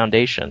Wikimedia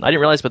Foundation. I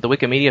didn't realize, but the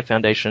Wikimedia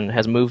Foundation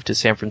has moved to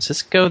San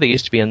Francisco. They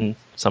used to be in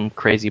some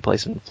crazy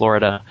place in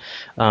Florida.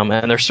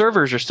 And their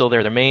servers are still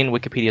there. Their main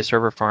Wikipedia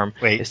server farm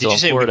is still in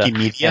Florida. Wait,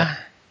 did you say Wikimedia? Yeah.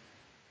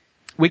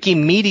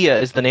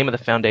 Wikimedia is the name of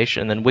the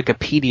foundation, and then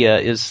Wikipedia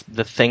is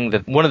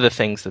one of the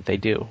things that they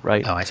do,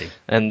 right? Oh, I see.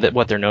 And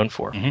what they're known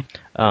for.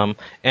 Mm-hmm.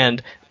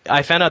 And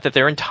I found out that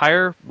their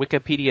entire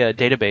Wikipedia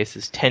database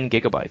is 10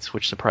 gigabytes,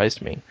 which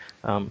surprised me.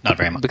 Not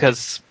very much.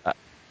 Because,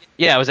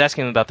 I was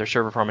asking them about their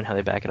server farm and how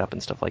they back it up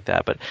and stuff like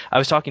that. But I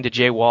was talking to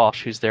Jay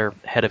Walsh, who's their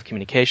head of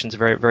communications, a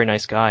very, very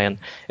nice guy. And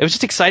it was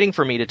just exciting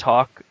for me to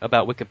talk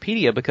about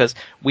Wikipedia because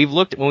we've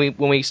looked, when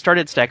we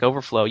started Stack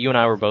Overflow, you and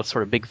I were both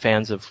sort of big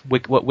fans of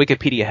what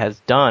Wikipedia has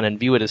done and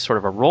view it as sort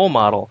of a role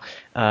model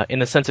in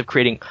the sense of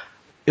creating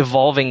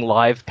evolving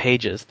live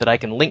pages that I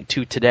can link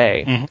to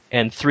today,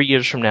 and 3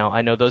 years from now,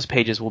 I know those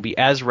pages will be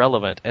as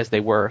relevant as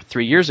they were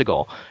 3 years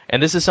ago.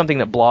 And this is something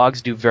that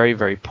blogs do very,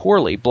 very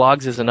poorly.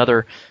 Blogs is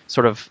another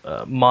sort of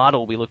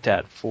model we looked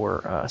at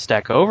for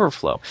Stack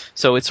Overflow.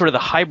 So it's sort of the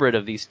hybrid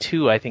of these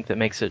two, I think, that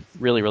makes it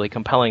really, really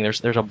compelling.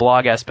 There's a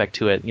blog aspect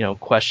to it,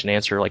 question,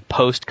 answer, like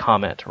post,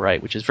 comment,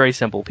 right, which is very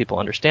simple. People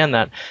understand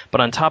that.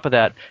 But on top of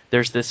that,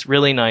 there's this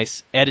really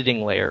nice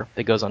editing layer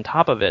that goes on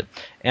top of it.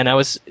 And I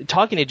was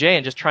talking to Jay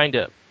and just trying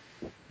to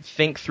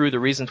think through the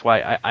reasons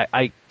why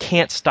I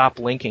can't stop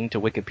linking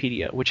to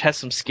Wikipedia, which has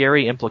some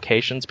scary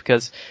implications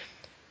because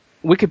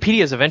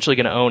Wikipedia is eventually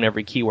going to own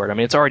every keyword. I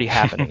mean, it's already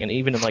happening. And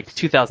even in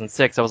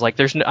 2006, I was like,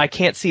 I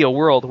can't see a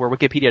world where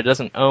Wikipedia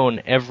doesn't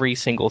own every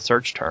single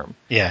search term.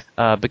 Yeah.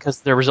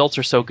 Because their results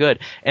are so good.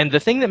 And the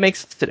thing that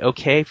makes it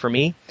okay for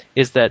me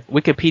is that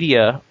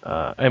Wikipedia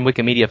and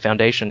Wikimedia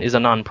Foundation is a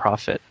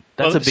nonprofit.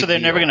 That's a big so they're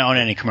deal. never going to own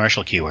any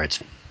commercial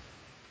keywords.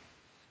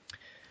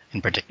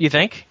 In particular. You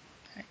think?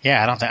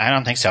 Yeah, I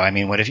don't think so. I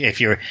mean, what if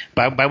you're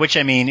by which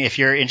I mean if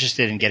you're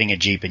interested in getting a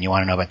Jeep and you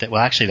want to know about that?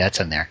 Well, actually, that's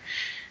in there.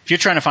 If you're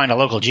trying to find a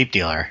local Jeep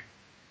dealer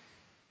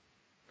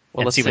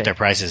and see what their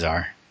prices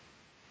are,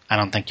 I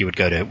don't think you would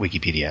go to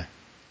Wikipedia.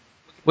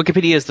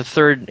 Wikipedia is the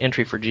third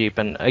entry for Jeep,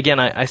 and again,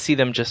 I see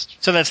them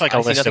just. So that's like a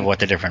list of what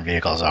the different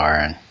vehicles are,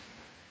 and.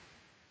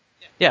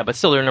 Yeah, but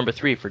still they're number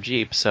 3 for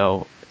Jeep,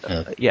 so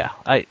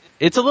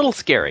it's a little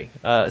scary.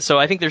 So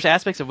I think there's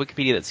aspects of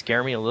Wikipedia that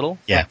scare me a little.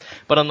 Yeah.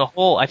 But on the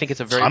whole, I think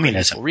it's a very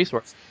useful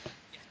resource.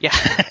 Yeah,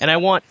 and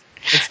and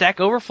Stack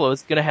Overflow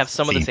is going to have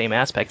some of the same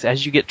aspects.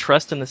 As you get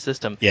trust in the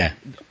system,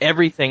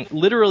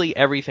 literally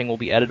everything will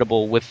be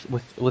editable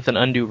with an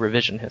undo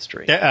revision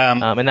history.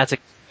 And that's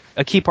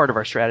a key part of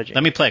our strategy.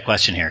 Let me play a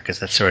question here, because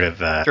that's sort of...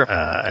 Sure.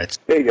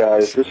 Hey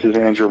guys, this is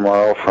Andrew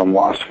Morrow from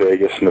Las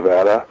Vegas,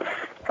 Nevada.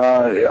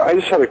 I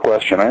just had a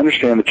question. I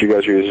understand that you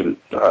guys are using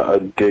a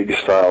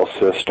dig-style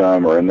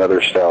system or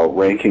another style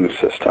ranking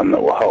system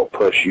that will help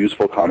push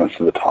useful comments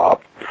to the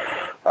top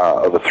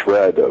of a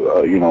thread.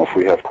 If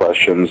we have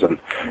questions and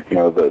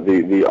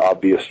the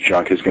obvious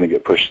junk is going to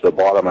get pushed to the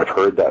bottom. I've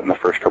heard that in the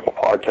first couple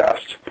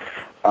podcasts.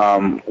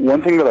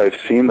 One thing that I've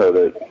seen, though,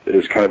 that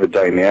is kind of a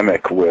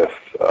dynamic with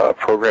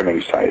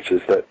programming sites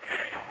is that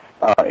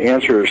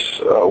answers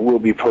will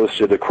be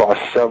posted across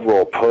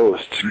several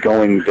posts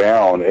going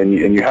down, and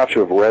you have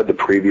to have read the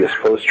previous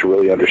post to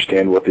really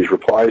understand what these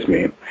replies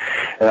mean.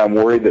 And I'm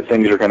worried that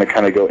things are going to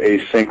kind of go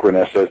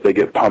asynchronous as they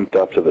get pumped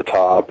up to the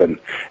top, and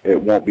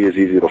it won't be as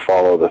easy to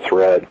follow the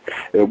thread.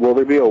 Will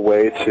there be a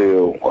way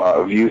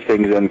to view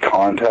things in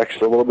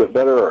context a little bit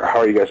better, or how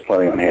are you guys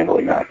planning on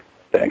handling that?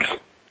 Thanks.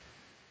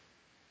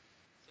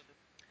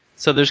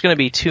 So there's going to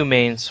be two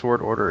main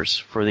sort orders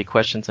for the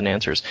questions and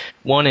answers.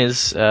 One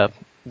is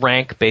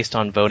rank based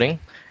on voting,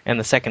 and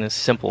the second is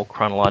simple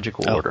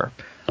chronological order.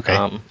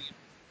 Okay.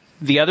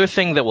 The other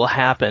thing that will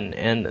happen,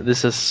 and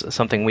this is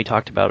something we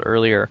talked about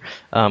earlier,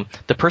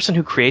 the person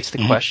who creates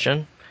the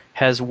question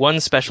has one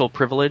special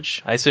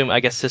privilege. I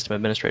guess system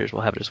administrators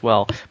will have it as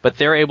well, but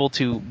they're able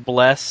to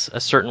bless a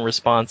certain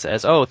response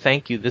as, "Oh,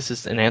 thank you. This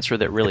is an answer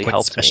that really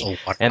helped me."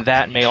 And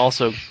that may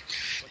also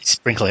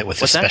sprinkle it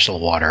with a special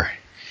water.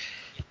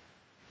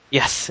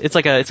 Yes, it's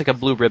like a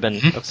blue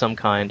ribbon of some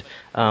kind.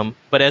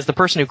 But as the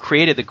person who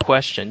created the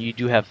question, you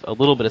do have a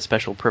little bit of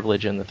special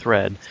privilege in the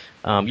thread.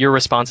 Your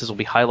responses will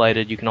be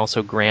highlighted. You can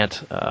also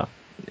grant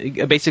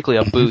basically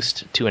a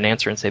boost to an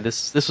answer and say,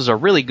 this was a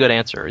really good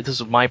answer. This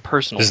is my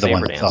personal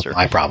favorite answer.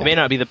 My problem. It may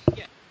not be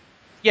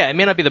it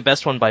may not be the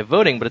best one by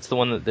voting, but it's the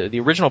one that the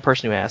original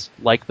person who asked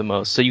liked the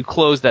most. So you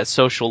close that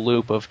social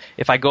loop of,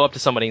 if I go up to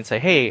somebody and say,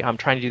 "Hey, I'm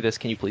trying to do this,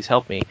 can you please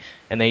help me?"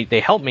 And they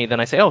help me, then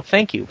I say, "Oh,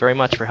 thank you very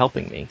much for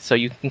helping me." So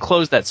you can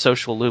close that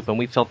social loop, and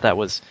we felt that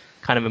was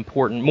kind of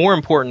important, more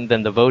important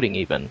than the voting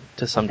even,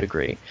 to some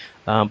degree.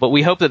 But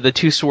we hope that the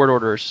two sort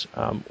orders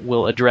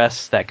will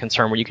address that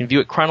concern, where you can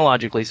view it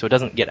chronologically so it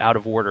doesn't get out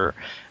of order,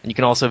 and you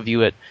can also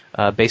view it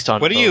based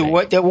on voting.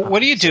 What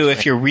do you do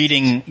if you're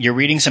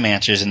reading some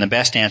answers and the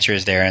best answer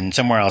is there, and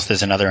somewhere else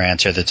there's another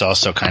answer that's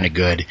also kind of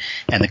good,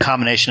 and the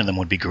combination of them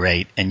would be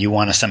great, and you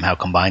want to somehow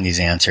combine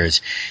these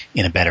answers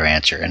in a better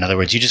answer? In other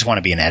words, you just want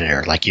to be an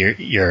editor, like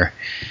you're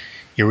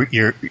a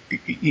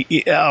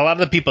lot of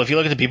the people, if you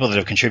look at the people that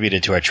have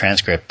contributed to our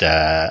transcript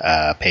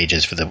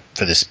pages for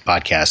this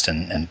podcast,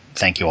 and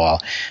thank you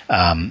all,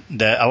 a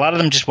lot of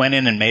them just went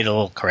in and made a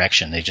little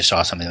correction. They just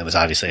saw something that was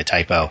obviously a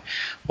typo,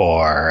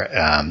 or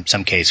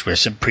some case where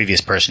some previous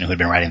person who had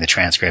been writing the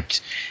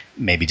transcript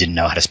maybe didn't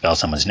know how to spell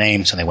someone's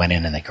name, so they went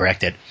in and they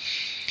corrected.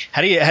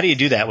 How do you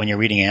do that when you're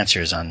reading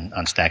answers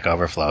on Stack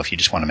Overflow, if you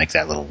just want to make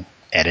that little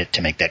edit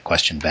to make that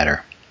question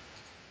better?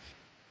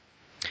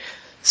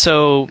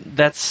 So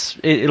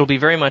it'll be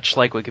very much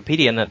like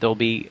Wikipedia in that there'll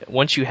be,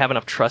 once you have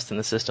enough trust in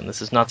the system,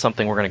 this is not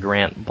something we're going to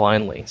grant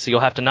blindly. So you'll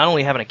have to not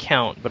only have an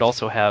account, but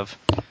also have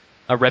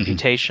a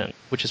reputation,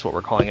 which is what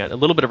we're calling it, a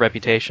little bit of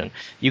reputation.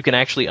 You can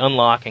actually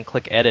unlock and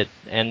click edit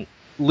and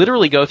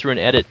literally go through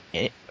and edit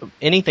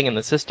anything in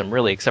the system,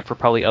 really, except for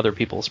probably other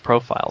people's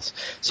profiles.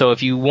 So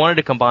if you wanted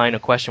to combine a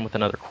question with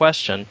another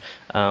question,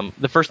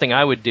 the first thing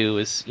I would do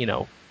is,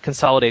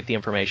 consolidate the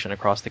information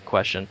across the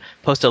question,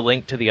 post a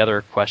link to the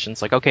other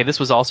questions, like, okay, this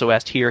was also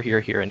asked here,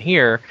 and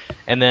here,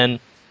 and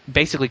then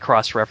basically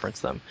cross-reference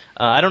them.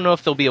 I don't know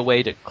if there'll be a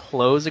way to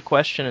close a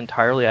question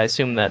entirely. I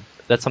assume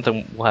that's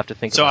something we'll have to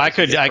think about. So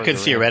I could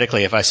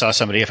theoretically, if I saw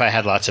somebody, if I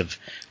had lots of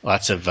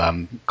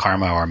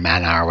karma or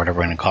mana or whatever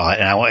we're going to call it,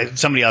 and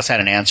somebody else had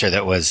an answer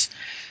that was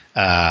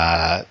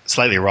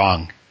slightly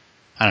wrong,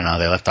 I don't know,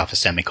 they left off a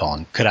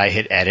semicolon, could I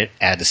hit edit,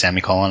 add the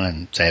semicolon,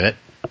 and save it?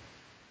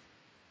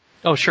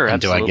 Oh, sure, and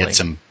absolutely. Do I get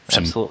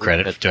some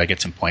credit? Do I get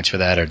some points for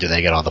that, or do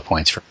they get all the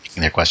points for making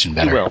their question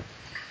better? You will.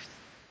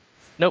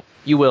 Nope,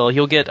 you will.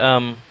 You'll get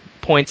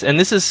points, and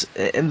this is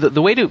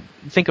the way to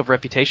think of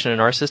reputation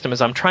in our system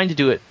is I'm trying to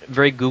do it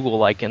very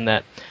Google-like in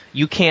that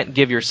you can't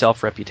give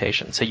yourself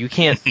reputation. So you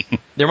can't.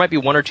 There might be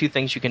one or two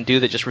things you can do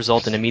that just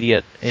result in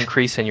immediate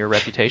increase in your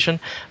reputation,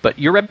 but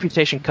your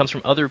reputation comes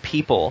from other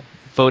people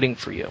voting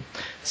for you.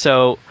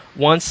 So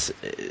once,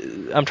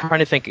 I'm trying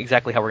to think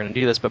exactly how we're going to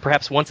do this, but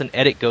perhaps once an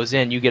edit goes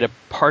in, you get a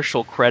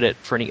partial credit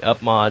for any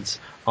up mods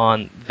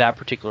on that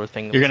particular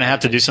thing. You're going to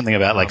have to do something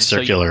about like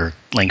circular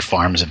link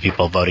farms and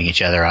people voting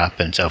each other up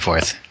and so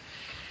forth.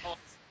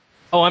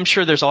 Oh, I'm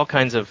sure there's all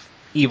kinds of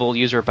evil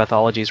user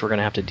pathologies we're going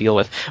to have to deal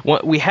with.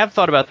 We have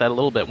thought about that a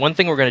little bit. One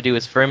thing we're going to do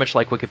is very much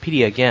like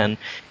Wikipedia again,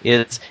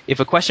 is if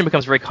a question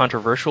becomes very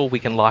controversial, we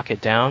can lock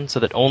it down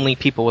so that only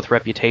people with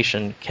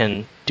reputation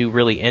can do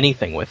really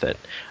anything with it.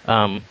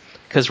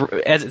 Because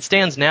as it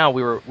stands now,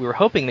 we were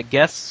hoping that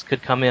guests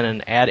could come in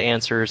and add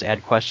answers,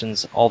 add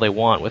questions, all they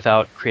want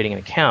without creating an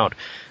account.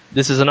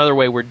 This is another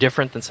way we're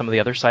different than some of the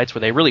other sites where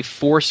they really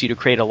force you to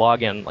create a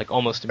login like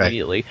almost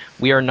immediately.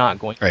 Right. We are not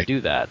going to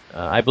do that.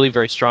 I believe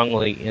very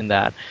strongly in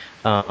that.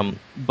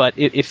 But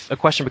if a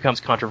question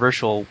becomes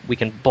controversial, we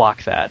can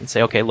block that and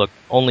say, okay, look,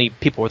 only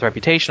people with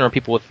reputation or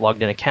people with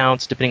logged in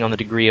accounts, depending on the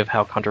degree of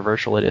how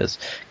controversial it is,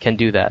 can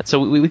do that.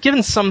 So we've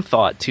given some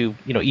thought to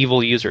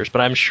evil users,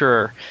 but I'm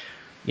sure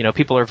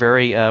people are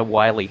very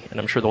wily, and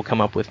I'm sure they'll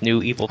come up with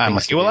new evil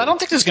things. Well, I don't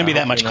think there's going to be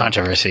that much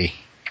controversy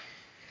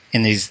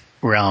in these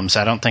realms.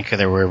 I don't think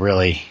there were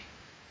really.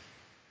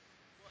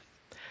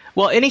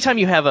 Well, anytime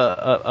you have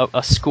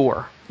a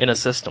score in a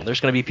system, there's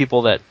going to be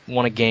people that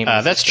want to game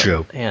the that's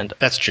system. True.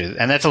 That's true.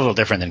 And that's a little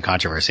different than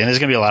controversy. And there's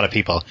going to be a lot of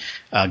people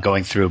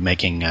going through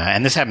making,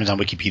 and this happens on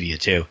Wikipedia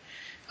too,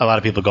 a lot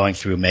of people going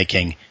through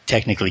making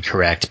technically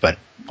correct but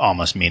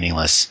almost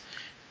meaningless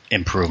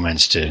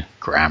improvements to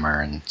grammar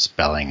and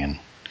spelling and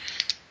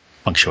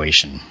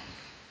punctuation.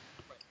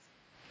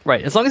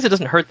 Right. As long as it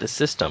doesn't hurt the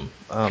system,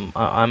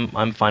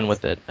 I'm fine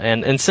with it.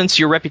 And since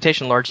your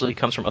reputation largely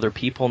comes from other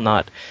people,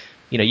 not,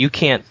 you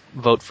can't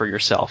vote for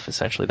yourself.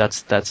 Essentially,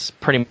 that's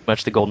pretty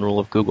much the golden rule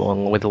of Google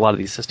and the way a lot of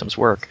these systems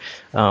work.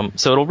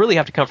 So it'll really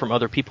have to come from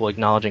other people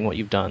acknowledging what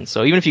you've done.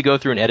 So even if you go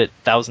through and edit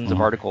thousands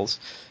of articles,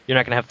 you're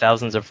not going to have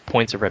thousands of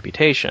points of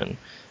reputation.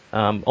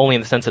 Only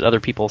in the sense that other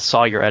people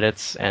saw your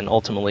edits and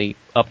ultimately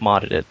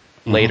upmodded it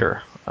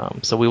later.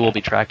 So we will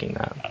be tracking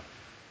that.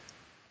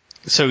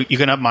 So you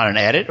can upmod and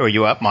edit, or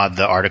you upmod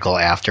the article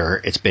after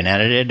it's been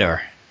edited,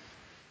 or?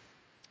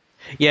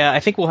 Yeah, I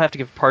think we'll have to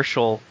give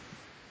partial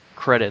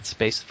credits,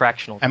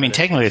 fractional credits. I mean,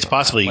 technically it's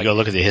possible you go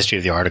look at the history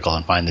of the article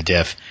and find the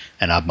diff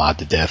and upmod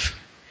the diff.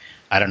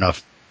 I don't know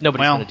if...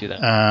 Nobody's going to do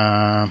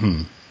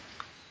that.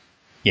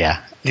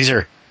 Yeah, these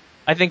are...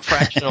 I think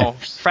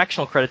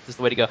fractional credits is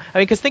the way to go. I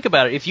mean, because think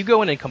about it. If you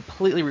go in and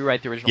completely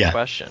rewrite the original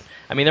question,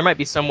 I mean, there might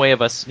be some way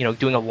of us,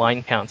 doing a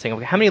line count, saying,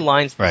 okay, how many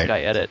lines did this guy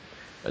edit?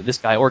 This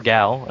guy or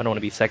gal, I don't want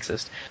to be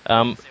sexist,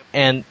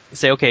 and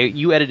say, okay,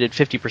 you edited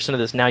 50% of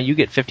this, now you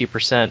get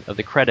 50% of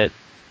the credit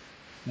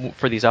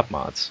for these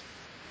upmods.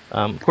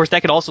 Of course,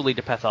 that could also lead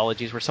to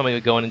pathologies where somebody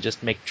would go in and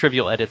just make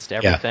trivial edits to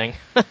everything.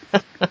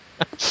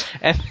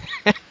 and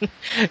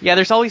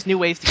there's always new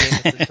ways to game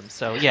the system.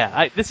 So,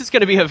 this is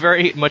going to be a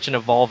very much an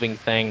evolving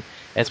thing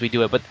as we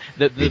do it. But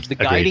the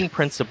guiding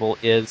principle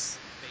is,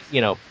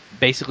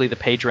 basically the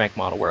PageRank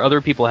model, where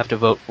other people have to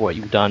vote for what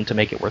you've done to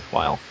make it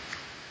worthwhile.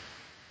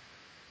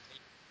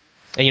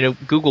 And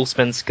Google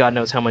spends God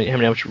knows how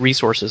much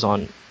resources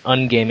on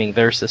ungaming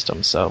their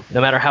system. So no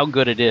matter how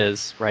good it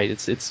is, right?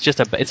 It's just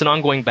it's an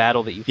ongoing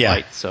battle that you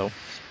fight. So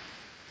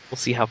we'll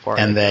see how far.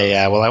 And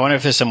I wonder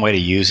if there's some way to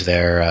use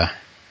their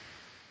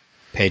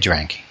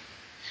PageRank.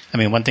 I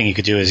mean, one thing you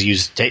could do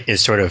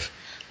is sort of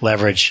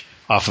leverage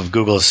off of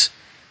Google's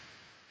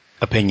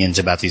opinions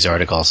about these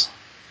articles.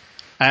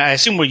 I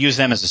assume we'll use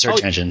them as a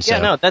search engine. So.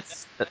 Yeah, no,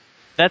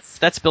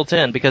 that's built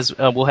in because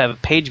we'll have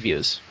page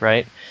views,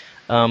 right?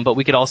 But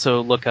we could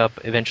also look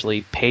up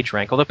eventually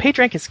PageRank. Although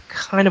PageRank is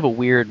kind of a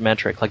weird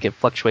metric, like it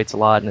fluctuates a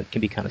lot and it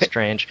can be kind of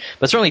strange.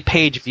 But certainly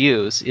page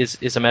views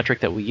is a metric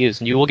that we use,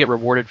 and you will get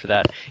rewarded for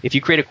that. If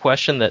you create a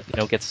question that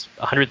gets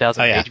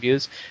 100,000 page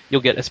views,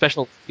 you'll get a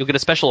special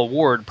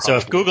award. Probably, so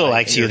if Google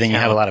likes you, then you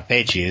have a lot of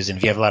page views, and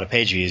if you have a lot of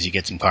page views, you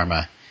get some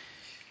karma.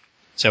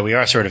 So we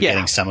are sort of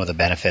getting some of the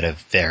benefit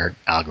of their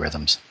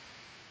algorithms.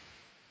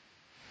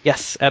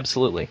 Yes,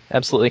 absolutely,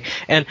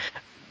 and.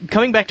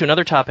 Coming back to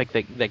another topic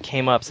that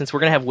came up, since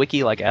we're going to have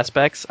wiki-like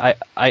aspects,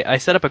 I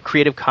set up a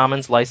Creative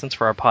Commons license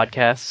for our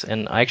podcasts,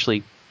 and I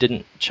actually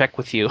didn't check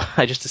with you.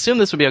 I just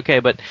assumed this would be okay,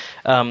 but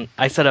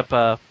I set up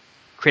a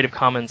Creative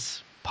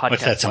Commons podcast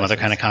What's that, some license.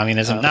 other kind of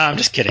communism? No, I'm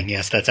just kidding.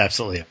 Yes, that's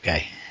absolutely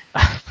okay.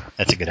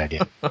 That's a good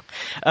idea.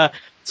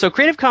 So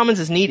Creative Commons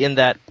is neat in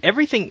that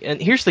everything,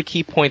 and here's the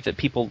key point that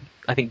people,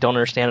 I think, don't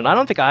understand, and I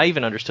don't think I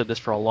even understood this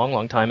for a long,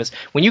 long time, is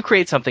when you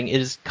create something,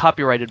 it is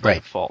copyrighted by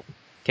default.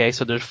 Okay,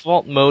 so the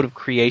default mode of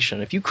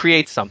creation, if you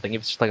create something,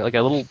 if it's just like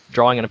a little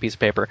drawing on a piece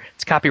of paper,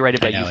 it's copyrighted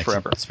by you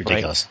forever. It's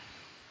ridiculous. Right?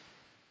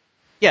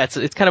 Yeah,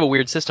 it's kind of a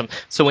weird system.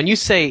 So when you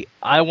say,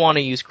 I want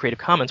to use Creative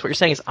Commons, what you're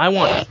saying is, I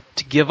want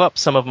to give up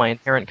some of my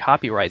inherent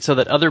copyright so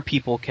that other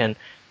people can,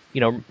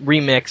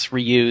 remix,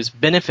 reuse,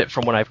 benefit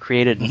from what I've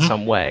created in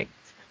some way.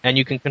 And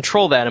you can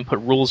control that and put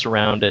rules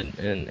around it,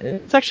 and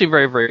it's actually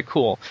very, very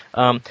cool.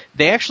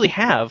 They actually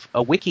have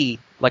a wiki,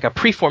 like a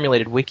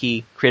pre-formulated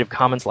wiki Creative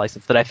Commons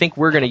license that I think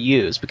we're going to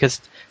use because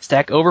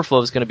Stack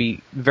Overflow is going to be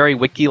very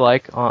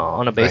wiki-like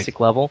on a basic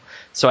level.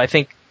 So I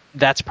think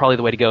that's probably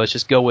the way to go, is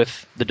just go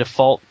with the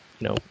default,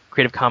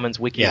 Creative Commons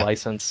wiki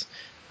license,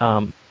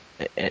 and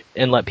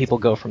let people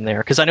go from there.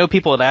 Because I know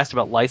people have asked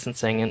about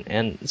licensing,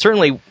 and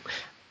certainly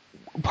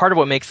part of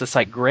what makes the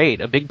site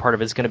great, a big part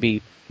of it is going to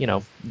be,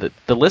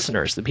 the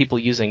listeners, the people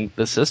using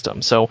the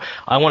system. So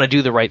I want to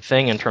do the right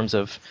thing in terms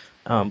of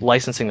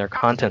licensing their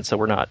content, so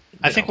we're not.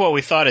 I think what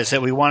we thought is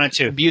that we wanted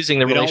to abusing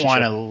the relationship. We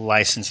don't want to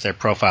license their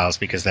profiles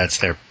because that's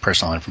their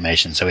personal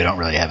information, so we don't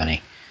really have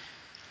any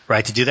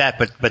right to do that.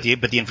 But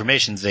the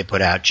information they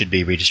put out should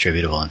be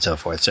redistributable and so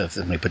forth. So if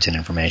somebody puts in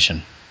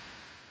information.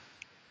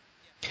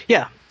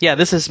 Yeah,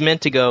 this is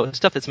meant to go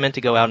stuff that's meant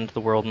to go out into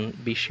the world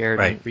and be shared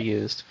and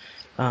reused.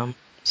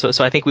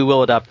 So I think we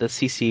will adopt the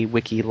CC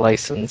Wiki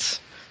license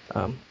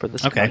for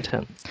this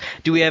content.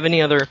 Do we have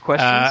any other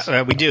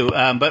questions? We do.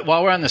 But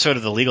while we're on the sort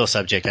of the legal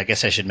subject, I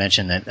guess I should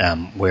mention that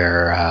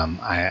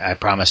I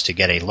promised to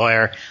get a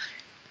lawyer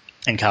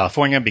in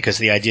California because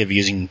the idea of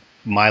using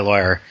my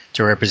lawyer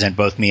to represent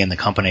both me and the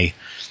company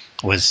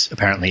was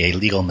apparently a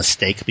legal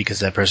mistake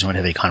because that person would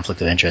have a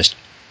conflict of interest.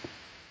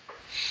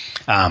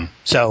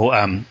 So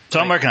I'm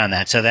working on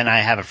that. So then I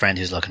have a friend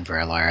who's looking for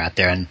a lawyer out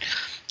there, and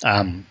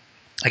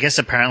I guess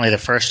apparently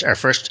our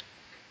first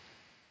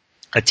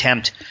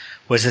attempt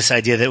was this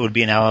idea that it would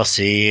be an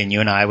LLC, and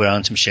you and I would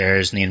own some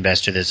shares, and the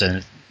investor, there's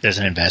an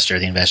investor.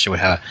 The investor would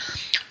have a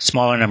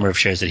smaller number of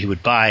shares that he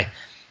would buy.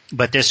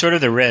 But there's sort of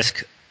the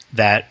risk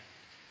that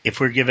if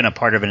we're given a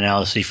part of an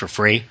LLC for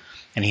free,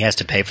 and he has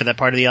to pay for that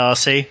part of the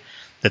LLC,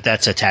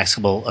 that's a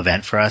taxable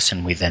event for us,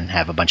 and we then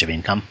have a bunch of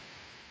income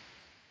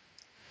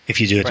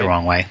if you do it the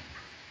wrong way.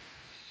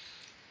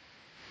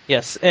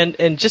 Yes,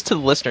 and just to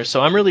the listeners,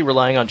 so I'm really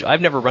relying on.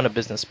 I've never run a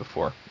business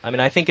before. I mean,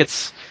 I think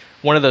it's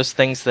one of those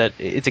things that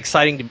it's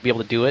exciting to be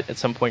able to do it at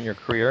some point in your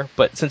career.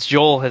 But since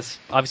Joel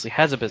obviously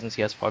has a business,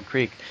 he has Fog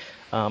Creek.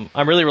 I'm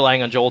really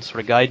relying on Joel to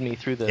sort of guide me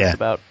through this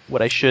about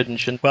what I should and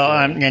shouldn't. Well,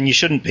 and you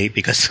shouldn't be,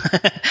 because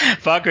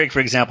Fog Creek, for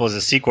example, is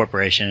a C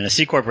corporation, and a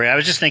C corporation. I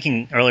was just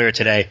thinking earlier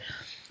today,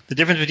 the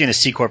difference between a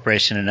C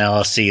corporation and an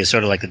LLC is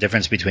sort of like the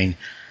difference between,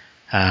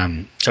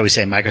 shall we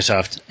say,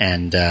 Microsoft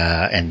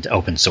and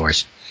open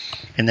source.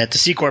 In that the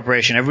C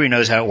corporation, everybody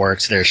knows how it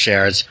works. There are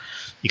shares.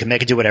 You can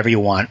make it do whatever you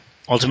want.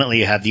 Ultimately,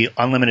 you have the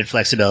unlimited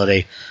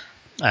flexibility,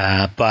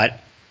 but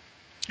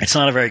it's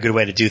not a very good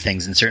way to do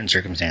things in certain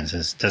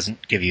circumstances. It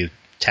doesn't give you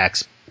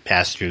tax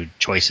pass-through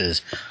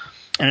choices.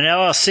 And an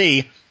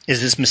LLC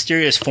is this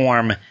mysterious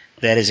form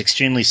that is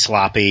extremely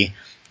sloppy.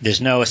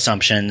 There's no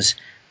assumptions.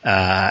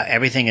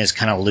 Everything is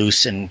kind of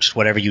loose and just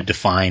whatever you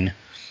define.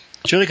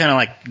 It's really kind of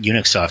like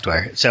Unix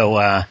software. So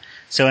in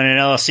an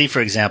LLC,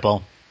 for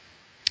example,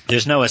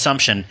 there's no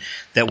assumption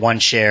that one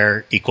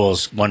share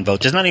equals one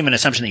vote. There's not even an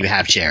assumption that you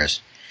have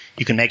shares.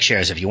 You can make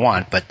shares if you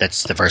want, but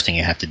that's the first thing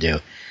you have to do.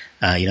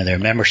 There are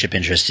membership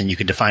interests, and you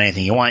can define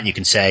anything you want. You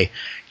can say,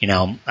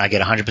 I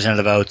get 100% of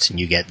the votes, and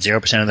you get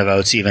 0% of the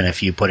votes, even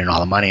if you put in all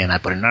the money and I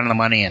put in none of the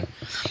money, and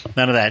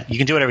none of that. You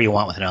can do whatever you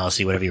want with an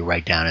LLC, whatever you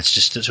write down. It's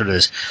just sort of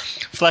this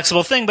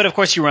flexible thing, but of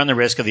course you run the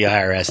risk of the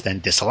IRS then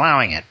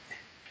disallowing it.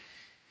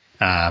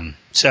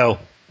 It's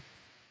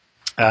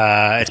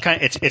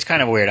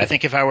kind of weird. I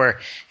think if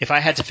I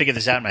had to figure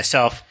this out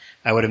myself,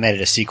 I would have made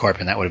it a C corp,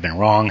 and that would have been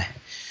wrong.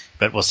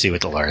 But we'll see what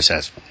the lawyer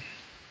says.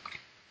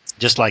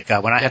 Just like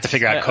when I have to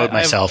figure out code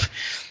myself,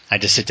 I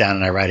just sit down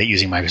and I write it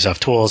using Microsoft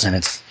Tools, and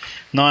it's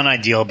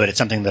non-ideal, but it's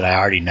something that I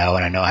already know,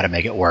 and I know how to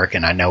make it work,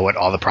 and I know what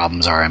all the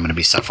problems are I'm going to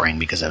be suffering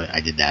because I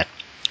did that.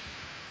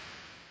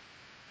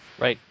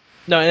 Right.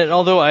 No, and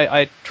although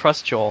I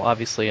trust Joel,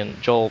 obviously,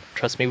 and Joel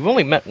trusts me, we've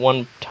only met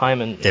one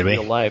time in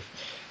real life.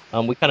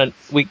 We met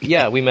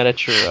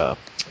at your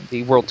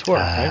the World Tour,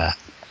 right?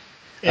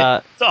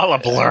 It's all a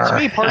blur. To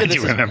me, part of this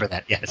remember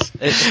that,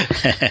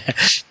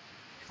 yes.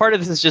 Part of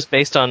this is just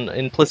based on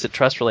implicit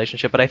trust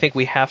relationship, but I think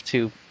we have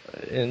to,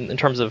 in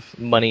terms of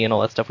money and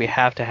all that stuff, we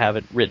have to have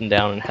it written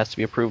down, and it has to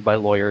be approved by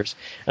lawyers.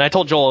 And I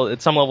told Joel,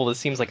 at some level, this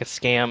seems like a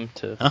scam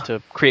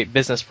to create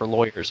business for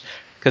lawyers,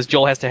 because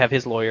Joel has to have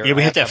his lawyer. Yeah,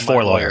 we have to have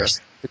 4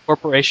 lawyers. The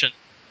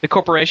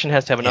corporation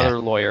has to have another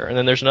lawyer, and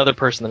then there's another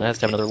person that has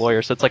to have another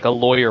lawyer. So it's like a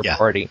lawyer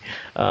party,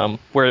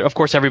 where of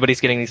course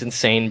everybody's getting these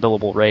insane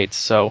billable rates.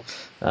 So,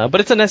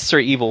 but it's a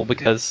necessary evil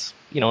because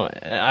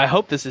I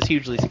hope this is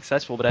hugely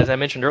successful. But as I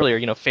mentioned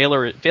earlier,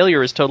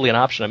 failure is totally an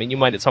option. I mean, you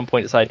might at some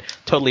point decide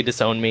totally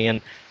disown me,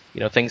 and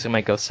things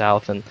might go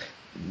south, and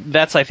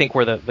that's I think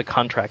where the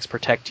contracts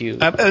protect you.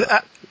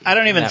 I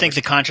don't even think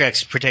the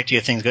contracts protect you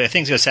if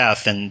things go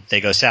south, then they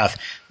go south.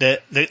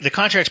 The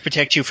contracts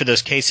protect you for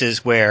those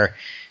cases where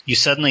you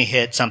suddenly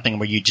hit something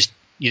where you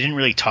didn't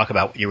really talk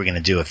about what you were going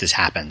to do if this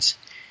happens.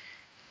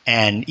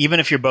 And even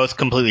if you're both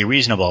completely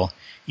reasonable,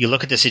 you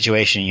look at the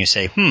situation and you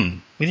say,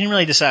 we didn't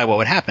really decide what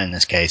would happen in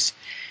this case.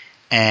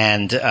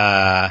 And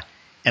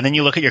then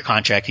you look at your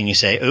contract and you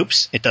say,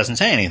 oops, it doesn't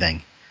say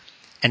anything.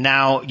 And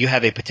now you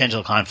have a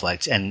potential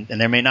conflict, and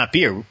there may not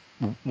be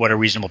what a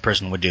reasonable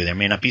person would do. There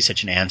may not be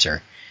such an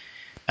answer.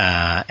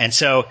 And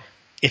so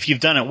if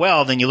you've done it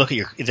well, then you look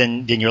at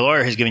then your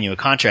lawyer has given you a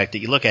contract that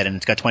you look at, and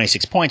it's got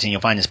 26 points, and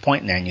you'll find this point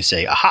in there, and you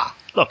say, aha,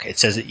 look, it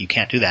says that you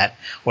can't do that,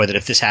 or that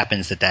if this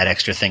happens, that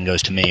extra thing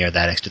goes to me, or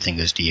that extra thing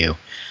goes to you.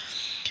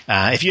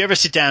 If you ever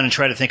sit down and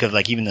try to think of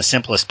like even the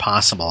simplest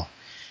possible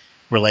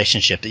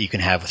relationship that you can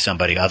have with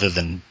somebody other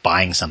than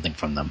buying something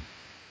from them,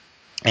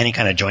 any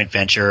kind of joint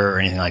venture or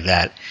anything like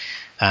that,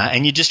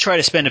 and you just try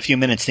to spend a few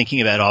minutes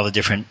thinking about all the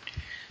different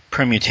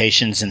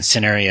permutations and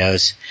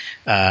scenarios,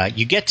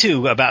 you get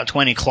to about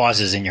 20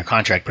 clauses in your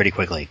contract pretty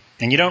quickly.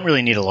 And you don't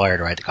really need a lawyer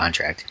to write the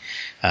contract,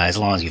 as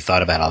long as you've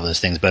thought about all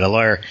those things. But a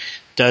lawyer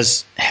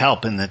does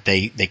help in that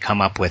they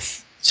come up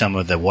with some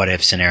of the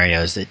what-if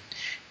scenarios that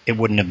it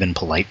wouldn't have been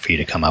polite for you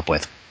to come up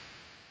with.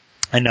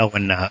 I know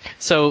when...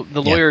 so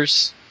the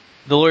lawyers...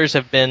 The lawyers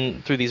have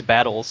been through these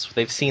battles.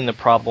 They've seen the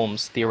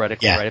problems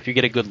theoretically, right? If you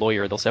get a good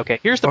lawyer, they'll say, okay,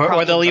 here's the problem.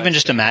 Or they'll even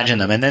just imagine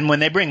them. And then when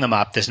they bring them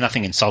up, there's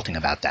nothing insulting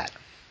about that.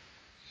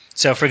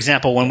 So, for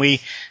example, when we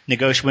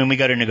go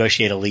to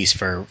negotiate a lease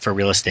for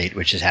real estate,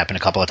 which has happened a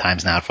couple of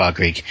times now at Fog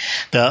Creek,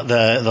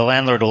 the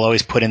landlord will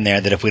always put in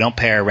there that if we don't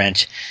pay our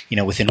rent,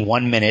 within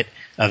 1 minute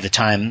of the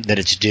time that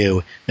it's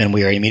due, then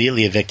we are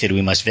immediately evicted.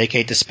 We must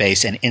vacate the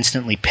space and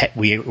instantly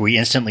we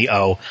instantly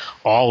owe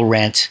all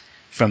rent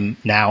from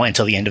now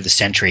until the end of the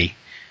century,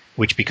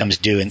 which becomes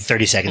due in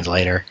 30 seconds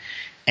later,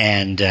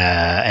 and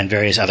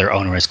various other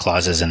onerous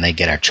clauses, and they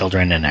get our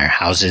children and our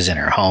houses and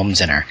our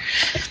homes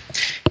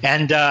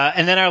and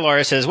then our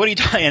lawyer says, "What are you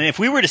talking?" And if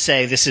we were to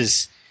say this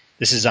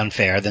is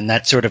unfair, then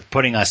that's sort of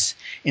putting us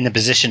in the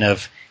position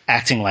of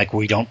acting like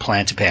we don't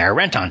plan to pay our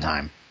rent on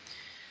time.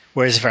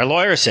 Whereas if our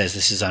lawyer says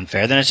this is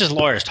unfair, then it's just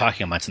lawyers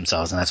talking amongst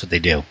themselves, and that's what they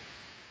do.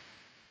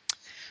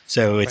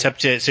 So it's up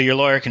to your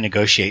lawyer can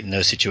negotiate in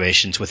those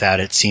situations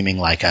without it seeming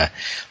like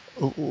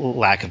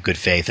lack of good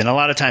faith. And a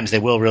lot of times they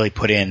will really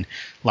put in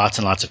lots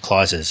and lots of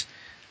clauses.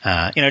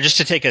 Just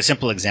to take a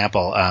simple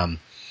example,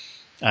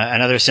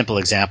 another simple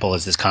example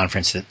is this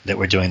conference that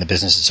we're doing, the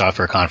Business and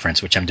Software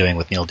Conference, which I'm doing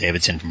with Neil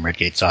Davidson from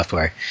Redgate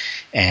Software.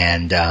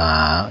 And,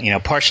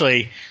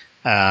 partially,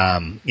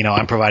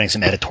 I'm providing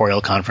some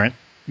editorial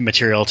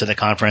material to the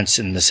conference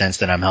in the sense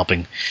that I'm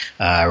helping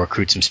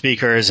recruit some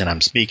speakers, and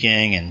I'm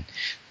speaking and,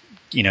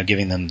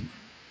 giving them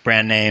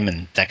brand name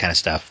and that kind of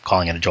stuff,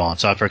 calling it a Joel and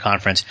Software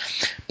Conference.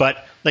 But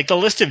like the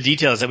list of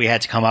details that we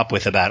had to come up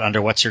with about under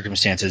what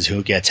circumstances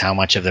who gets how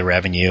much of the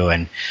revenue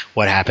and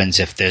what happens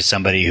if there's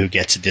somebody who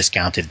gets a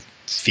discounted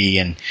fee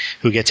and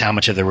who gets how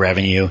much of the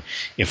revenue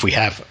if we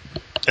have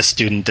a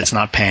student that's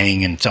not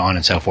paying and so on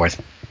and so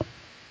forth.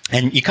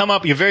 And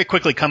you very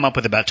quickly come up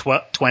with about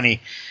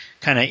 20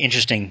 kind of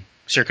interesting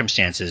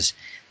circumstances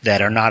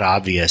that are not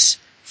obvious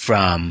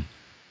from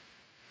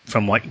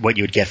what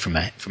you would get from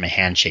a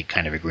handshake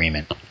kind of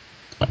agreement.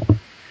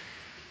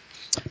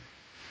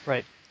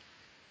 Right.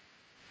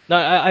 No,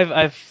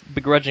 I've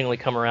begrudgingly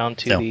come around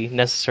to the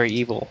necessary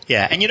evil.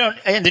 Yeah, and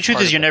and the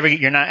truth is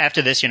you're not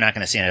after this, you're not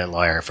going to see a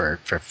lawyer for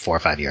 4 or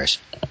 5 years.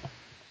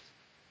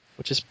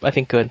 Which is, I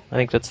think, good. I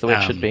think that's the way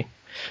it should be.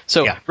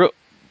 So,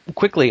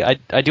 quickly,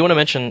 I do want to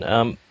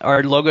mention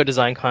our logo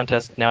design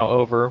contest now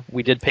over.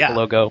 We did pick a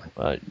logo.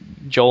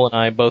 Joel and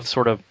I both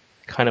sort of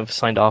kind of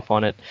signed off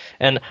on it.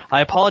 And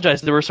I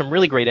apologize, there were some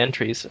really great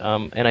entries.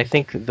 And I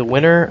think the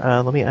winner,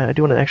 I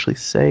do want to actually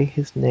say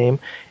his name,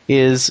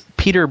 is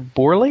Peter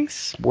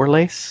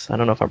Borlace. I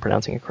don't know if I'm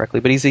pronouncing it correctly,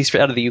 but he's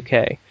out of the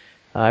UK.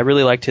 I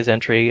really liked his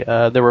entry.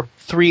 There were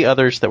 3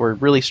 others that were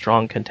really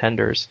strong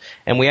contenders.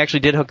 And we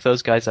actually did hook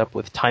those guys up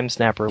with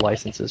TimeSnapper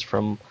licenses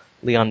from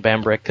Leon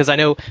Bambrick, because I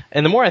know,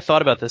 and the more I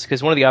thought about this,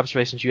 because one of the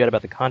observations you had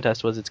about the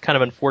contest was it's kind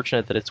of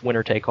unfortunate that it's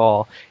winner take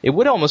all. It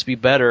would almost be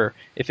better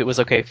if it was,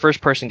 okay, first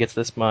person gets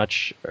this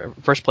much,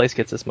 first place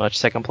gets this much,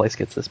 second place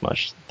gets this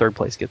much, third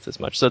place gets this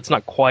much. So it's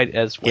not quite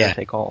as winner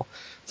take all.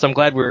 So I'm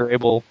glad we were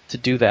able to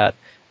do that.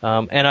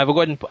 And I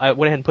went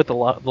ahead and put the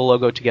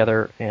logo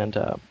together, and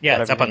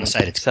it's up on the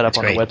site. It's set up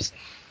on great. the website.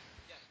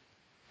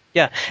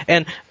 Yeah,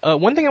 and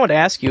one thing I want to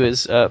ask you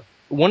is,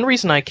 one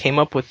reason I came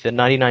up with the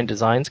 99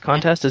 Designs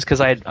contest is because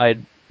I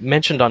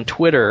mentioned on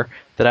Twitter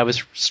that I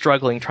was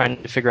struggling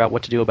trying to figure out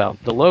what to do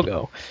about the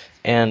logo.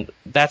 And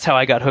that's how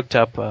I got hooked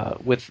up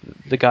with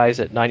the guys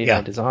at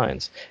 99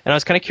 Designs. And I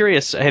was kind of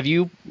curious, have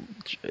you...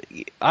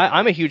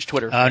 I'm a huge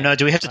Twitter fan. Oh, no,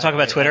 do we have to talk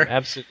about Twitter?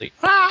 Absolutely.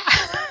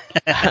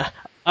 I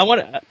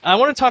want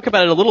to talk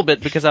about it a little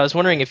bit because I was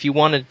wondering if you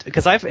wanted...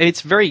 Because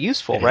it's very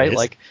useful, right?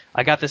 Like,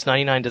 I got this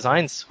 99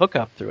 Designs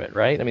hookup through it,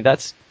 right? I mean,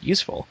 that's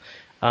useful.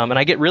 And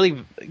I get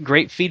really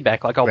great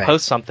feedback. Like, I'll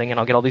post something and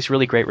I'll get all these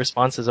really great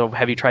responses. Oh,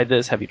 have you tried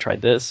this? Have you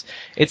tried this?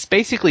 It's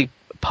basically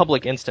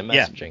public instant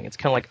messaging. It's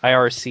kind of like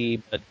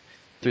IRC, but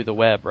through the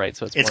web, right?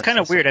 So it's kind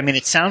of weird. I mean,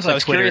 it sounds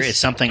like Twitter is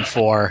something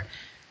for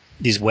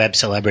these web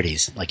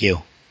celebrities like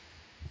you.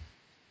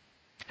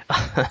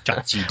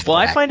 Well,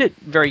 I find it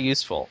very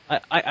useful.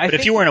 But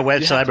if you weren't a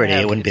web celebrity,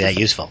 it wouldn't be that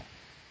useful.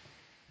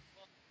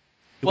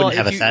 You wouldn't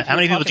have how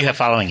many people do you have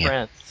following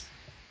you?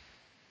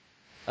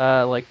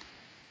 Like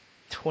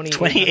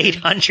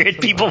 2,800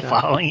 people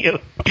following you.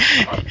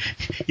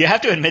 You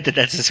have to admit that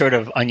that's a sort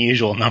of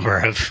unusual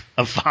number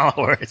of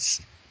followers.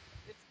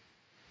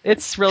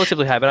 It's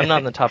relatively high, but I'm not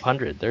in the top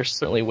 100. There's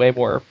certainly way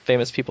more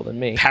famous people than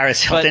me.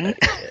 Paris Hilton?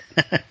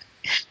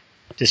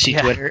 Does she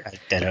Twitter?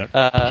 I don't.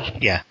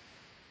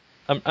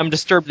 I'm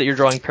disturbed that you're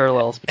drawing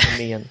parallels between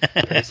me and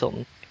Paris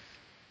Hilton.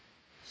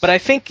 But I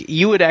think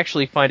you would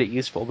actually find it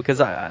useful because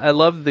I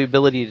love the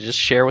ability to just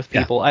share with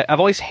people. I've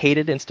always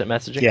hated instant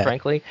messaging,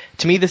 frankly.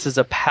 To me, this is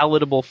a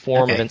palatable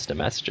form of instant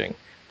messaging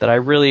that I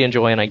really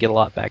enjoy and I get a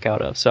lot back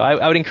out of. So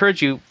I would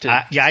encourage you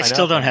to I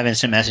still don't have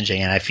instant messaging,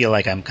 and I feel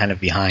like I'm kind of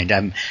behind.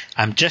 I'm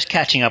just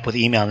catching up with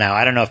email now.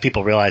 I don't know if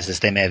people realize this.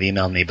 They may have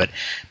emailed me,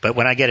 but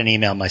when I get an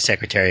email, my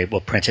secretary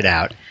will print it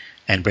out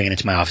and bring it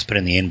into my office, put it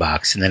in the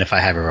inbox, and then if I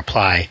have a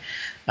reply,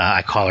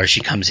 I call her.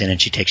 She comes in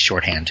and she takes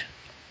shorthand.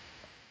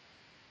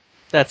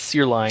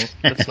 You're lying.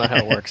 That's not how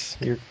it works.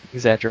 You're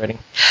exaggerating.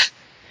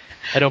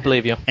 I don't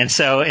believe you. And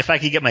so, if I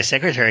could get my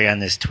secretary on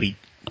this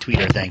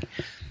tweeter thing,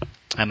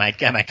 I might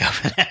go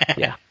for that.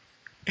 Yeah.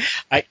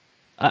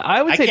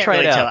 I would say try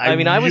it out.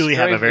 I really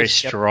have a very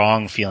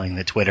strong feeling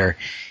that Twitter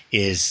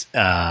is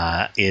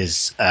very.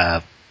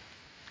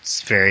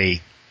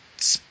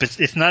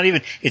 It's not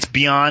even. It's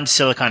beyond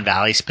Silicon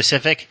Valley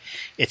specific.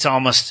 It's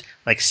almost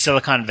like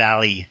Silicon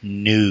Valley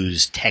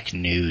news, tech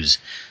news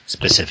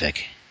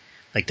specific.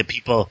 Like the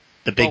people.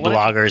 The big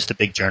bloggers, the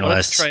big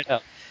journalists.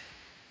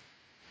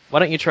 Why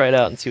don't you try it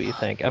out and see what you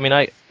think? I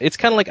mean, it's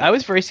kind of like I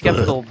was very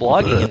skeptical of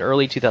blogging in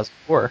early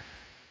 2004,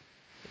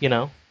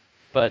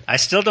 but I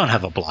still don't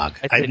have a blog.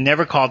 I've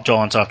never called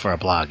Joel and Software a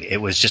blog. It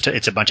was just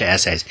it's a bunch of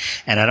essays,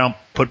 and I don't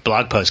put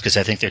blog posts because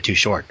I think they're too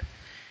short.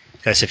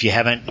 Because if you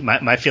haven't,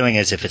 my feeling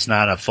is if it's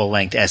not a full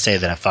length essay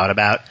that I've thought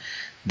about,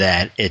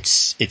 that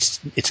it's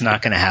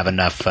not going to have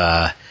enough.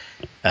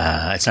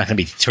 It's not going to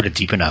be sort of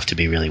deep enough to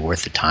be really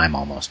worth the time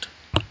almost.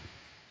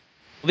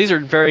 Well, these are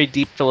very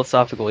deep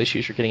philosophical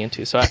issues you're getting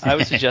into, so I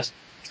would suggest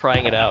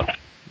trying it out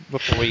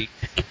before we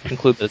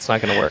conclude that it's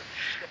not going to work.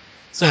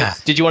 So,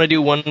 did you want to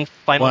do one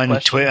final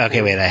question?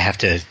 Okay, wait. I have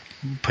to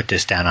put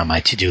this down on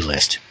my to-do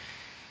list.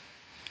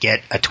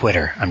 Get a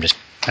Twitter. I'm just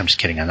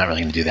kidding. I'm not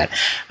really going to do that.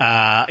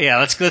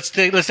 Let's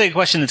take a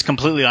question that's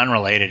completely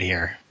unrelated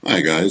here.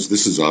 Hi guys,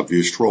 this is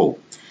Obvious Troll.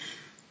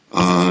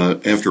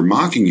 After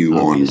mocking you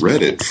on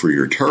Reddit for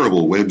your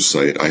terrible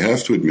website, I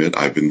have to admit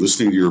I've been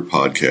listening to your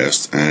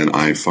podcast and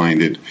I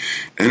find it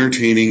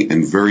entertaining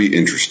and very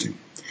interesting.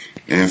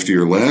 After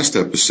your last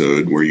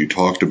episode where you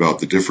talked about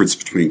the difference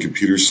between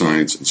computer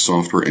science and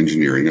software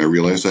engineering, I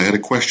realized I had a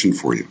question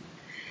for you.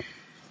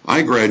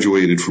 I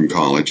graduated from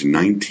college in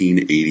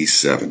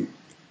 1987.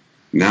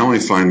 Now I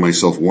find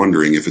myself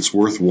wondering if it's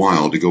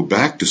worthwhile to go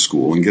back to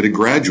school and get a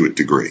graduate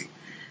degree.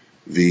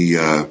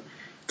 The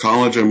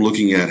college I'm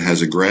looking at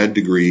has a grad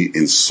degree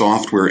in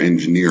software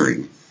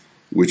engineering,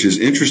 which is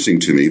interesting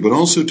to me, but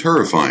also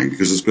terrifying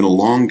because it's been a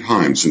long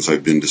time since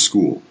I've been to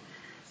school.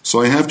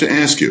 So I have to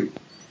ask you,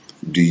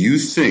 do you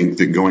think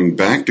that going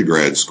back to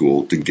grad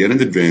school to get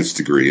an advanced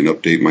degree and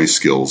update my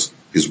skills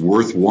is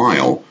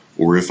worthwhile,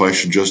 or if I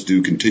should just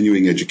do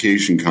continuing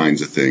education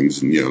kinds of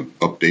things and,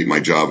 update my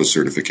Java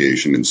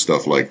certification and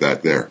stuff like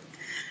that there?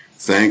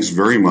 Thanks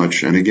very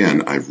much. And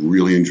again, I've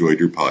really enjoyed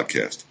your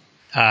podcast.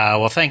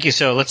 Well, thank you.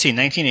 So let's see,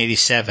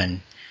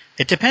 1987.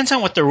 It depends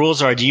on what the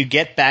rules are. Do you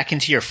get back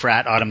into your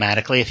frat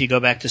automatically if you go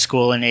back to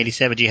school in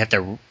 87? Do you have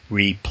to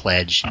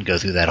re-pledge and go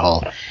through that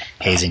whole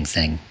hazing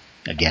thing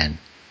again?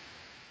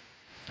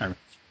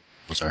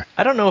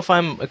 I don't know if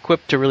I'm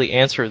equipped to really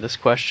answer this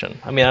question.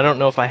 I mean, I don't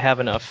know if I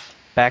have enough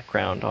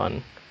background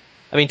on...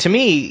 I mean, to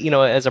me,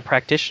 as a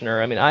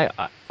practitioner, I mean,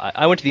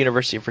 I went to the